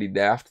wasn't really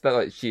there after that.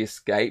 Like, she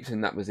escaped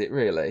and that was it,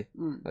 really.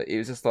 Like, it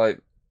was just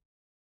like,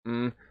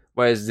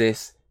 whereas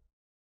this,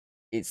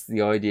 it's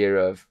the idea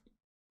of,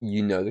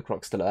 the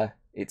croc's still there.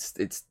 It's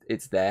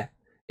there,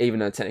 even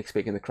though technically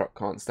speaking the croc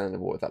can't stand in the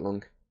water that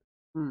long.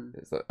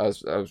 It's like, I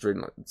was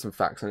reading like some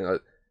facts on it,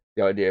 like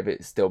the idea of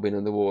it still being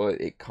underwater,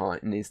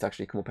 it needs to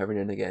actually come up every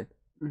now and again.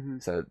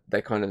 So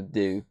they kind of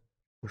do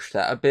push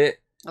that a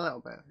bit, a little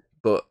bit,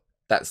 but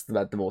that's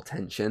the more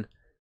tension.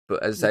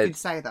 But as you could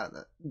say that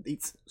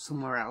it's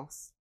somewhere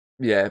else.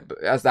 Yeah, but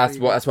that's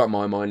what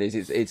my mind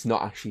is. It's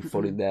not actually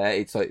fully there.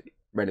 It's like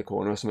around the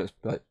corner or something. It's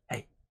like,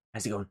 hey,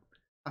 how's it going?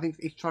 I think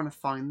he's trying to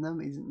find them.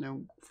 He doesn't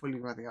know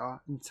fully where they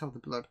are until the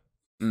blood.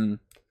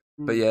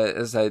 But yeah,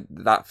 as I said,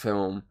 that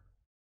film,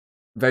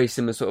 very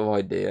similar sort of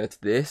idea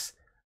to this,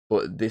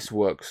 but this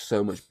works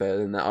so much better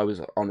than that. I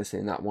was honestly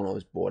in that one, I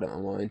was bored out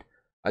of my mind.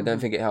 I don't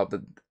think it helped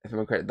that, if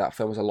I'm correct, that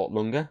film was a lot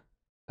longer.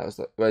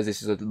 Whereas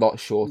this is a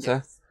lot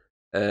shorter.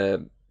 Yes.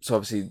 So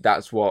obviously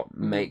that's what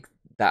makes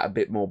that a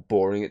bit more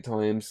boring at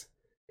times.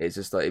 It's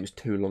just like it was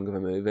too long of a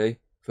movie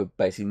for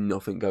basically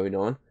nothing going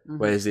on.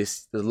 Whereas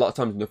there's a lot of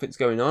times nothing's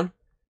going on,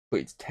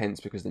 but it's tense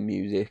because of the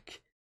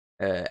music.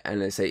 And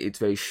let's say it's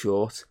very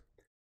short.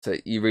 So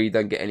you really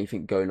don't get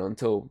anything going on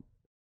till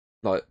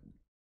like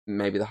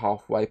maybe the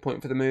halfway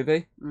point for the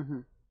movie.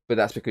 But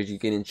that's because you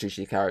can introduce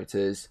your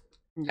characters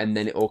and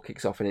then it all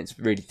kicks off and it's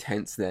really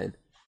tense then.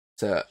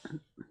 So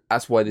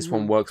that's why this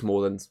one works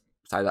more than,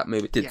 say, that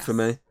movie did for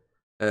me.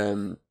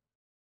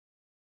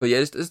 But yeah,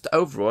 just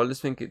overall, I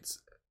just think it's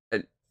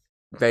a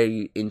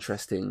very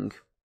interesting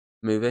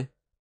movie.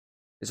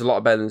 It's a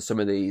lot better than some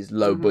of these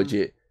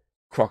low-budget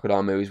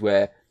crocodile movies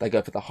where they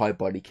go for the high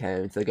body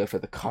count, they go for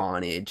the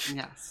carnage.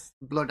 Yes,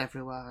 blood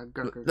everywhere.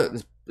 Look,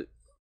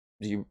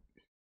 the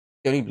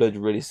only blood you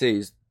really see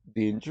is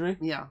the injury.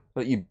 Yeah.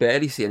 But you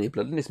barely see any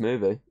blood in this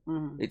movie.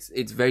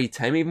 It's very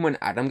tame. Even when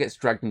Adam gets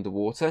dragged into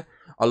water,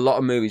 a lot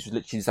of movies would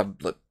literally just have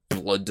like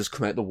blood just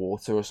come out the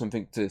water or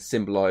something to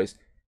symbolise,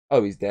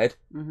 oh, he's dead.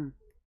 Mm-hmm.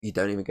 You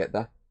don't even get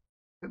that.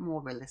 A bit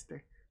more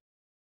realistic,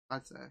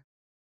 I'd say.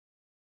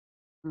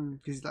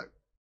 Because like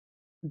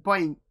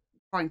by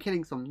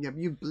killing someone, yeah,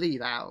 you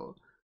bleed out,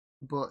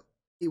 but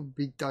it would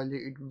be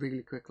diluted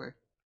really quickly.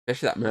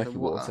 Especially that murky The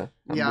water.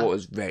 That Yeah.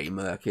 water's very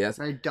murky.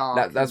 Very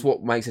dark. That's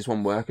what makes this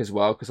one work as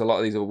well, because a lot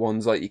of these are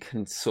ones like you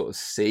can sort of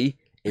see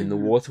in the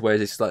Mhm. water,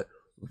 whereas it's like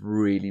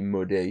really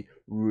muddy,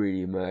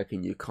 really murky,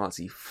 and you can't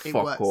see It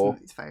fuck works all.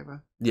 in its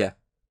favour. Yeah,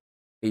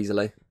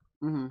 easily.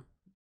 Mm-hmm.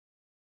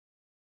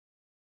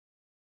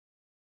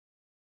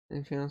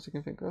 Anything else you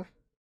can think of?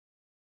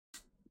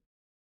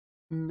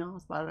 No,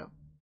 that's about it.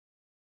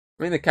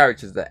 I mean, the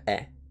characters are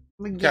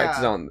Like,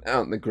 characters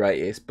aren't the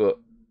greatest, but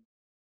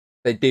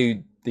they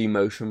do the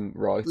emotion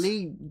right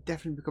Lee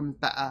definitely becomes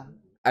better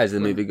as the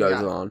movie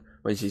goes yeah. on,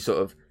 when she sort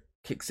of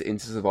kicks it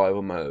into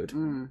survival mode.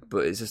 Mm.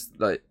 But it's just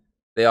like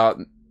they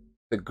aren't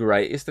the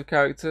greatest of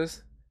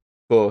characters,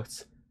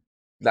 but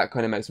that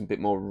kind of makes them a bit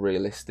more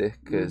realistic,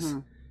 because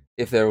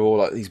if they're all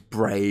like these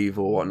brave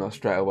or whatnot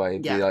straight away,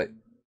 it'd be like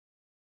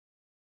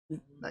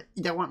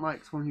you don't want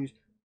like someone who's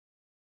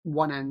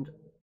one end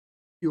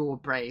pure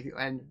brave, the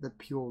other end the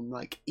pure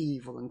like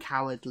evil and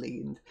cowardly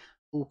and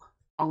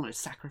I'm gonna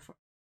sacrifice.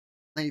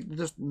 They're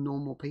just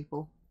normal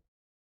people.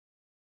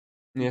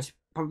 Yeah. Which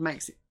probably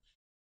makes it,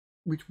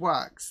 which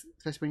works,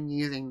 especially when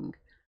you're using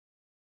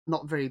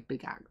not very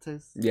big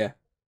actors. Yeah.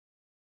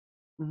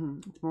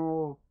 It's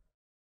more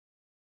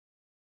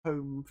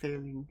home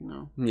feeling,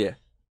 Yeah.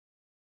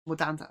 more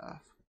down to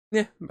earth.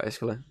 Yeah,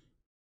 basically.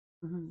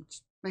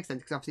 Which makes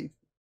sense because obviously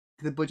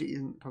the budget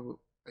isn't probably,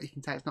 you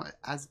can say it's not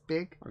as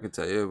big. I can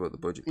tell you what the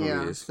budget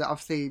probably is. So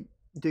obviously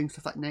doing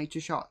stuff like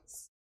nature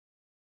shots,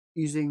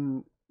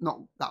 using not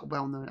that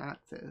well-known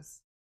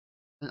actors,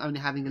 and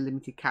only having a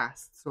limited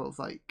cast, sort of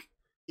like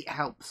it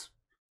helps.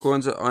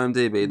 According to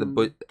IMDb,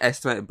 the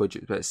estimated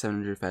budget was about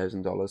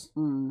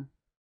 $700,000,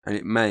 and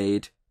it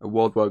made a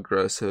worldwide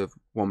gross of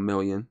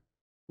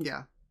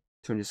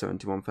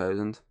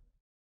 $1,271,000.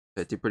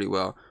 It did pretty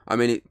well. I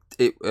mean,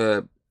 it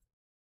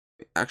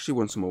actually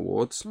won some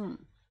awards.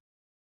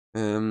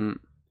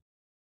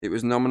 It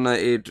was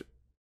nominated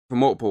for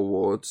multiple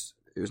awards.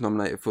 It was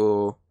nominated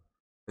for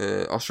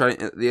the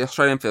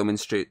Australian Film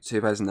Institute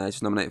 2008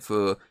 was nominated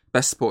for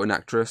Best Supporting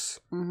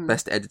Actress,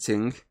 Best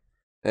Editing.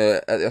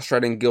 At the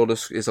Australian Guild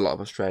of, there's a lot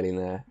of Australian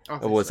there.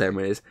 Award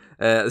ceremonies.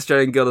 The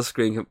Australian Guild of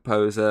Screen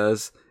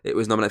Composers. It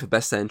was nominated for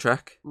Best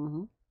Soundtrack.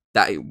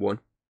 That it won.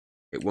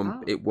 It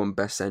won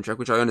Best Soundtrack,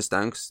 which I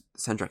understand because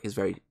the soundtrack is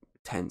very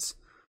tense.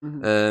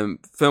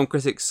 Film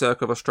Critics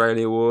Circle of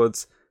Australia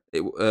Awards.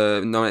 It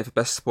nominated for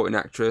Best Supporting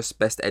Actress,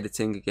 Best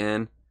Editing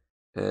again.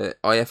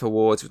 IF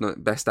Awards was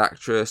nominated Best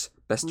Actress,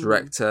 Best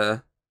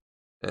Director,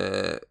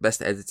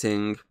 Best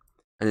Editing,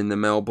 and in the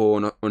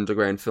Melbourne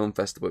Underground Film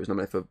Festival, it was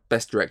nominated for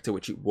Best Director,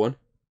 which it won,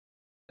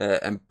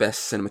 and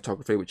Best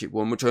Cinematography, which it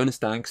won. Which I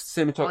understand, cause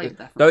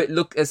cinematography, though it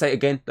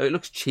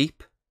looks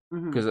cheap,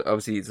 because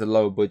obviously it's a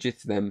lower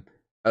budget than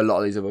a lot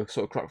of these other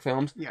sort of croc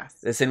films. Yes,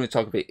 the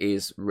cinematography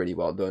is really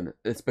well done,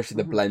 especially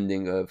the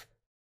blending of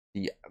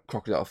the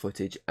crocodile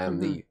footage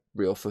and the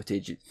real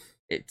footage.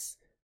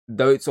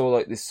 Though it's all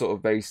like this sort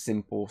of very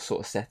simple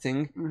sort of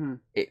setting,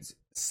 if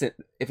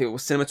it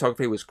was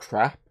cinematography was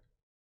crap,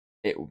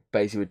 it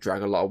basically would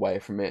drag a lot away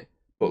from it.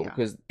 But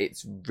because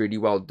it's really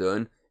well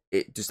done,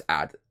 it just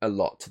adds a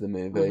lot to the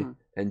movie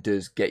and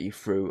does get you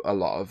through a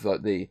lot of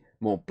like the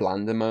more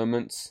blander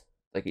moments.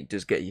 Like it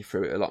does get you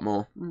through it a lot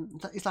more.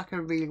 It's like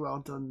a really well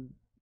done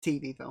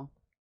TV film,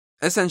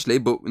 essentially,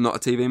 but not a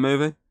TV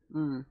movie.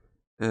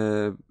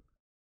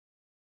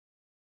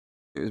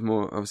 It was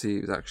more, obviously,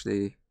 it was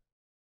actually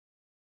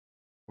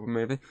a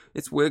movie.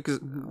 It's weird because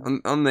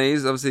on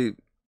these, obviously,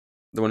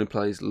 the one who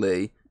plays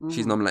Lee,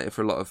 she's nominated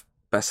for a lot of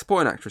Best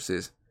Supporting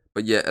Actresses,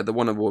 but yet at the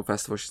One Award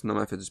Festival, she's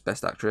nominated for just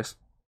Best Actress.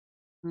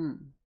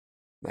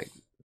 Like,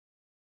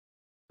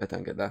 I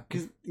don't get that.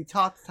 Because it's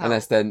hard to tell.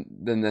 Unless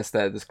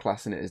there's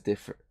classing it as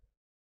different.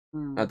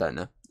 I don't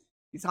know.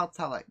 It's hard to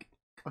tell, like,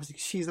 obviously,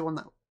 she's the one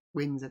that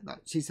wins it,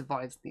 that she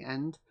survives at the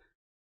end.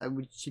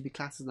 Would she be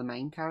classed as the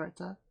main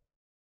character?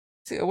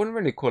 See, I wouldn't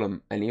really call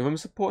them any of them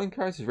supporting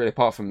characters, really,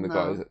 apart from the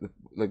guy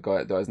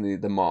that dies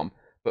and the mom.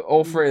 But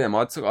all three of them,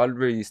 I'd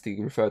really used to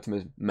refer to them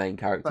as main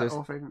characters. I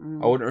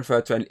wouldn't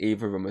refer to any of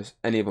them as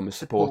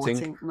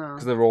supporting,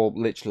 because they're all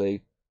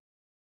literally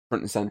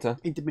front and center.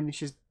 It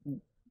diminishes,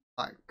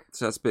 like.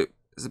 So it's a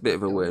bit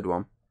of a weird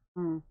one.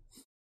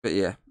 But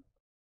yeah.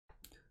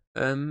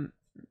 Anything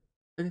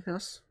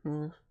else?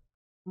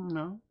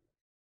 No.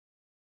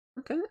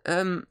 Okay.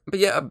 But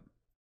yeah.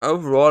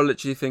 Overall, I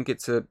literally think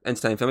it's an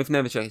entertaining film. If you've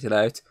never checked it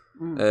out,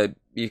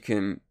 you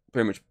can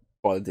pretty much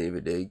buy the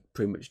DVD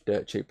pretty much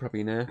dirt cheap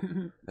probably now.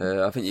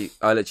 I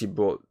literally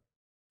bought,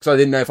 because I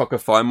didn't know if I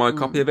could find my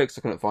copy of it, because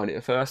I couldn't find it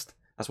at first.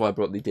 That's why I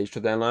brought the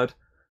digital download.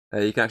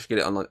 You can actually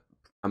get it on like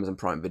Amazon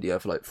Prime Video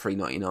for like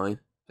 $3.99.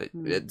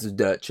 It's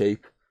dirt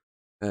cheap.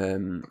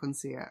 On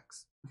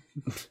CX.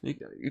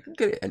 you can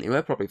get it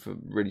anywhere probably for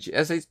really cheap.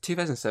 As it's a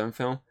 2007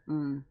 film.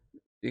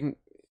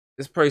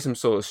 There's probably some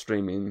sort of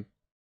streaming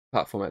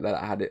platform out there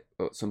that had it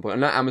at some point. I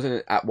know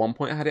Amazon at one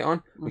point had it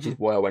on, which is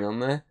why I went on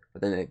there,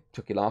 but then they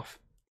took it off,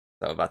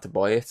 so I've had to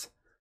buy it.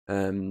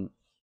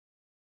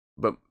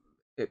 But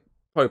it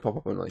probably pop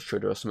up on like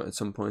Shudder or something at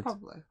some point.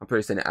 Probably. I'm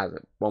pretty certain it has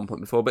at one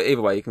point before, but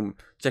either way, you can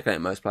check it out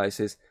in most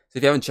places. So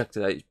if you haven't checked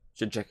it out, you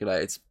should check it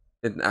out. It's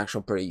an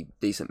actual pretty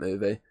decent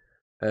movie.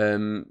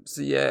 So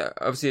yeah,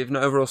 obviously, if an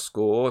overall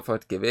score, if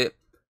I'd give it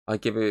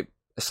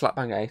a slap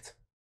bang 8.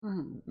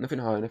 Nothing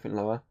higher, nothing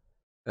lower.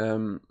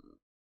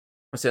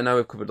 I know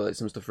we've covered like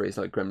some stuff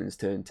recently, like Gremlins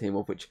 2 and Team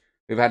Up, which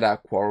we've had our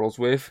quarrels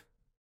with,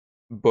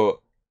 but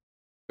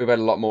we've had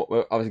a lot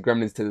more. Obviously,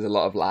 Gremlins 2, there's a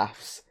lot of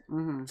laughs.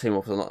 Team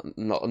Up, a lot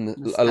of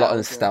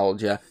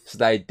nostalgia, so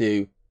they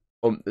do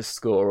ump the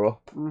score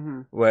up.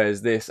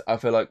 Whereas this, I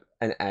feel like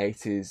an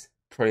 8 is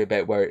probably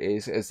about where it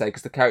is. As I say,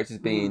 because the characters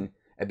being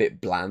a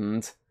bit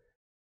bland,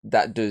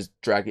 that does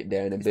drag it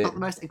down a bit. It's not the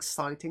most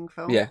exciting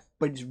film,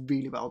 but it's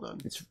really well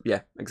done.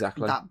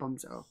 Exactly. That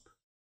bumps it up.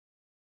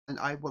 And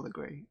I will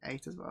agree,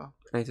 8 as well.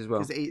 8 as well.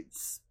 Because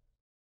it's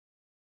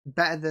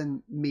better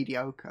than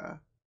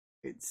mediocre.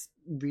 It's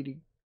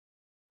really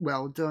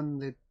well done.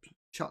 The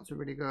shots are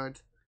really good.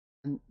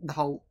 And the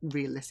whole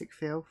realistic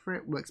feel for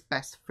it works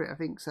best for it, I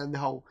think. So the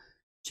whole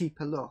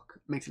cheaper look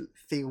makes it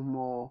feel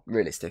more...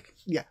 realistic.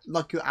 Yeah,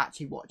 like you're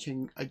actually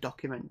watching a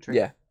documentary.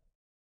 Yeah,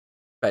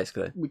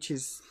 basically. Which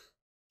is,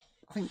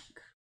 I think,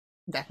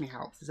 definitely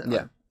helps.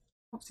 Yeah.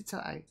 Obviously, it's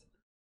at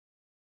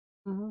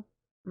 8.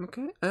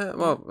 Okay.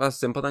 Well, that's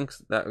simple then,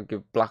 'cause that would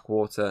give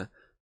Blackwater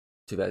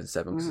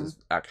 2007, because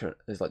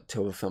there's like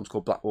 2 other films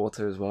called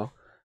Blackwater as well.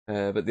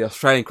 But the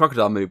Australian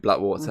crocodile movie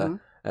Blackwater,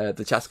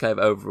 the Chats gave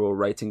overall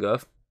rating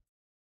of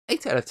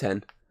 8 out of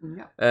 10.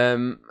 Yeah.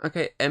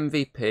 Okay,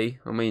 MVP.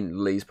 I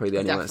mean, Lee's probably the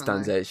only one that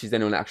stands out. She's the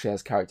only one that actually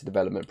has character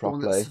development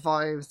properly. The one that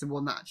survives, the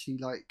one that actually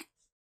like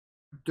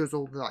does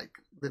all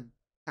the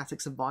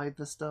classic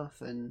Survivor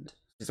stuff, and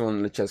she's the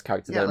one that has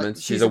character development.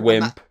 Like, she's a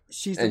wimp,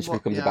 she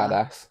becomes a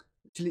badass.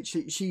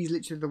 She's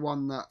literally the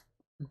one that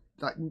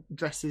like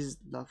dresses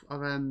of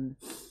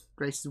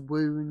Grace's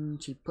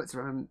wound. She puts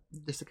her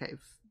dislocated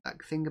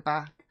like finger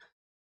back.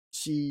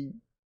 She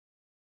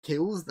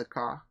kills the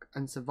croc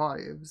and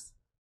survives,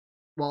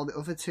 while the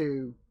other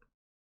 2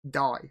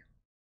 die.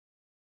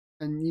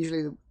 And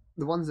usually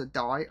the ones that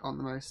die aren't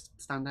the most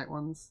standout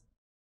ones.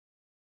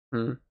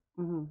 And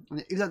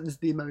there's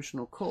the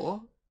emotional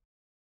core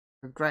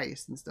of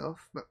Grace and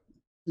stuff, but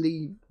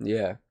Lee,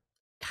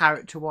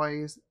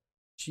 character-wise,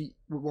 she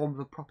one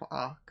with a proper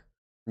arc.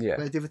 Yeah.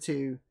 Whereas the other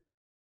 2,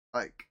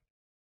 like,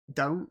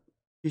 don't.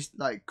 She's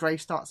like,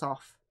 Grace starts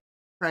off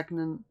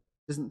pregnant,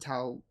 doesn't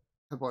tell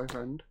her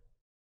boyfriend,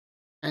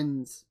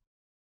 ends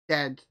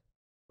dead,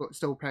 but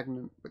still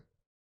pregnant, but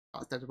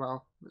that's dead as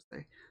well,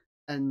 obviously,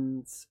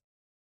 and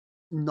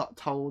not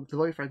told the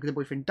boyfriend because the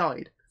boyfriend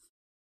died.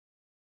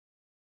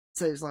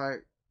 So it's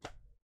like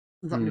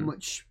not really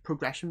much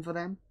progression for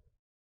them,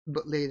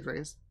 but later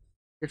is.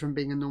 From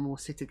being a normal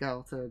city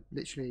girl to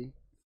literally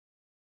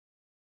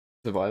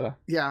Survivor.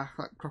 Yeah,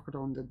 like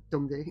Crocodile and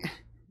Dundee.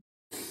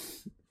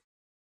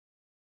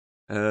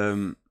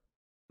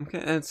 Okay,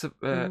 and so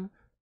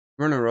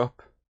runner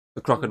up,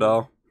 the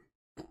crocodile,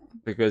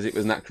 because it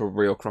was an actual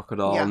real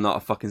crocodile, not a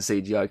fucking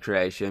CGI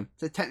creation.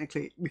 So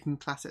technically, we can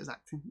class it as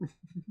acting.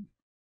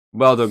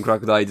 Well done,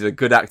 crocodile. You did a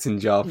good acting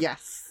job.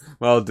 Yes.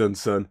 Well done,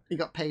 son. You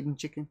got paid in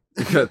chicken.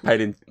 You got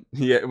paid in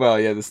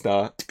the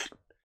start.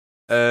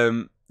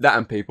 That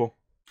and people.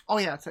 Oh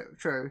yeah,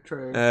 true.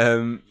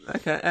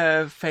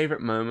 Okay.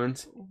 Favorite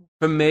moment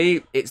for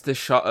me, it's the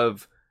shot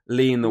of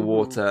Lee in the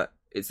water.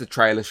 It's the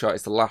trailer shot.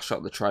 It's the last shot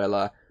of the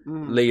trailer.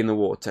 Lee in the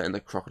water and the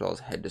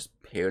crocodile's head just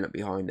peering up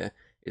behind her.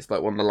 It's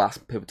like one of the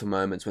last pivotal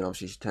moments when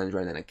obviously she turns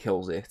around and it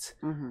kills it.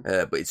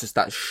 But it's just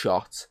that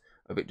shot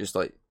of it just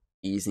like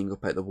easing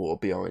up out the water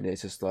behind it.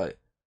 It's just like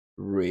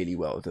really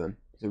well done.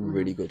 It's a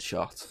really good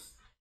shot.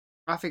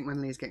 I think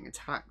when Lee's getting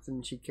attacked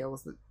and she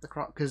kills the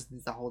croc, because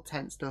the whole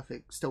tent stuff,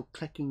 it's still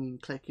clicking,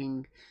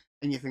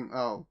 and you think,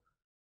 oh,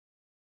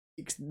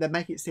 they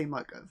make it seem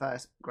like at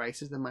first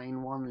Grace is the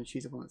main one and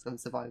she's the one that's going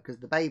to survive because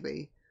of the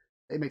baby.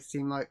 It makes it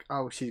seem like,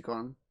 oh, she's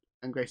gone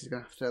and Grace is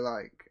going to have to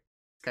like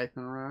escape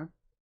on her own.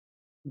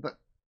 But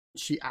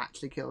she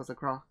actually kills the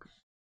croc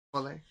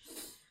fully.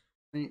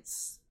 And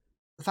it's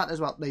the fact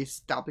as well they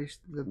established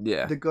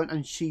the gun,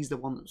 and she's the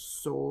one that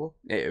saw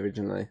it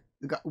originally.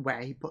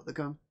 Where he put the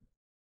gun.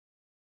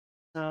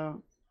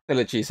 So they're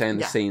literally saying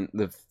the scene,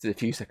 the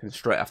few seconds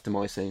straight after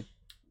my scene.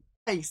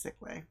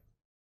 Basically.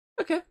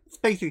 Okay. It's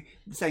basically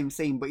the same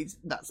scene, but it's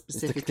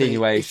specifically... It's the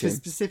continuation. It's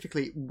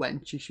specifically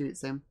when she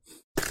shoots him.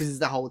 Because it's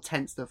the whole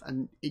tent stuff,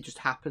 and it just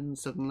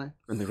happens suddenly.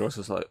 And the girl's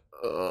just like,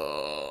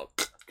 ugh.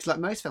 Because like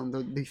most films,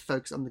 they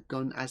focus on the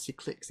gun as she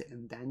clicks it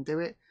and then do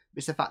it. But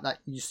it's the fact that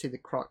you just see the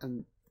croc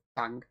and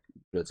bang.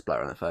 Blood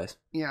splatter on her face.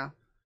 Yeah.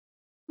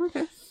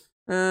 Okay.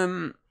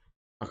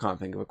 I can't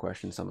think of a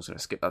question, so I'm just going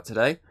to skip that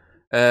today.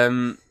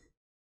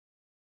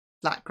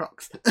 Like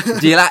crocs.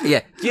 Do you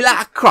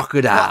like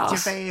crocodiles?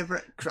 What's your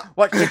favourite croc?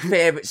 What's your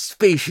favourite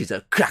species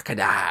of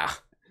crocodile?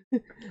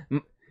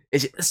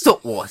 Is it the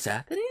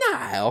saltwater, the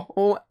Nile,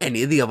 or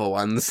any of the other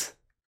ones?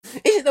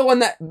 Is it the one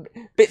that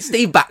bit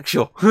Steve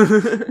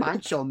Backshall?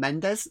 Man, Shawn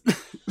Mendes.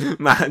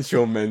 Man,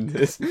 Shawn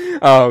Mendes.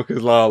 Oh,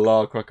 because La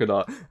La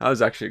Crocodile. That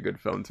was actually a good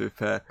film, to be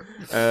fair.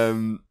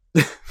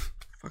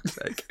 Fuck's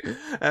sake.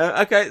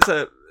 Okay,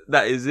 so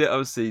that is it.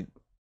 Obviously,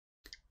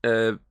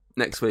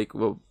 next week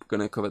we're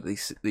going to cover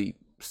the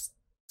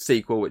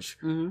sequel, which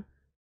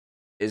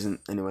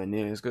isn't anywhere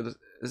near as good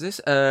as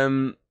this.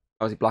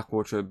 Obviously,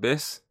 Blackwater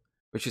Abyss,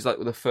 which is like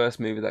the first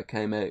movie that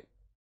came out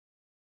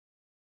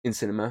in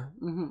cinema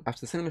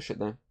after the cinema shut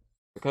down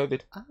for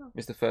COVID. Oh.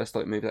 It's the first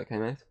like movie that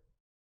came out.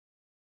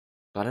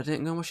 But I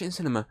didn't go and watch it in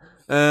cinema.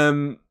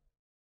 But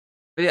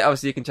yeah,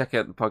 obviously you can check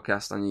out the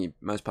podcast on your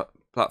most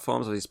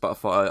platforms, obviously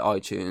Spotify,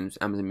 iTunes,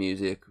 Amazon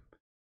Music,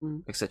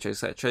 etc.,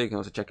 etc. You can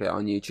also check it out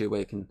on YouTube,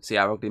 where you can see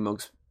our ugly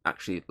mugs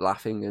actually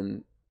laughing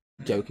and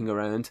joking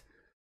around.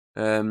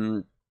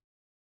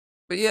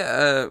 But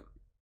yeah,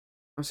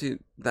 obviously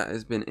that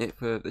has been it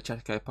for the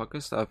Chattercade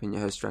podcast. I've been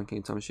your host,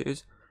 Dranking Tom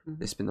Shoes.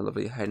 This has been the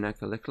lovely Hayden I,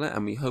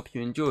 and we hope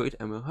you enjoyed,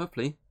 and we'll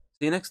hopefully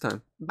see you next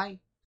time. Bye.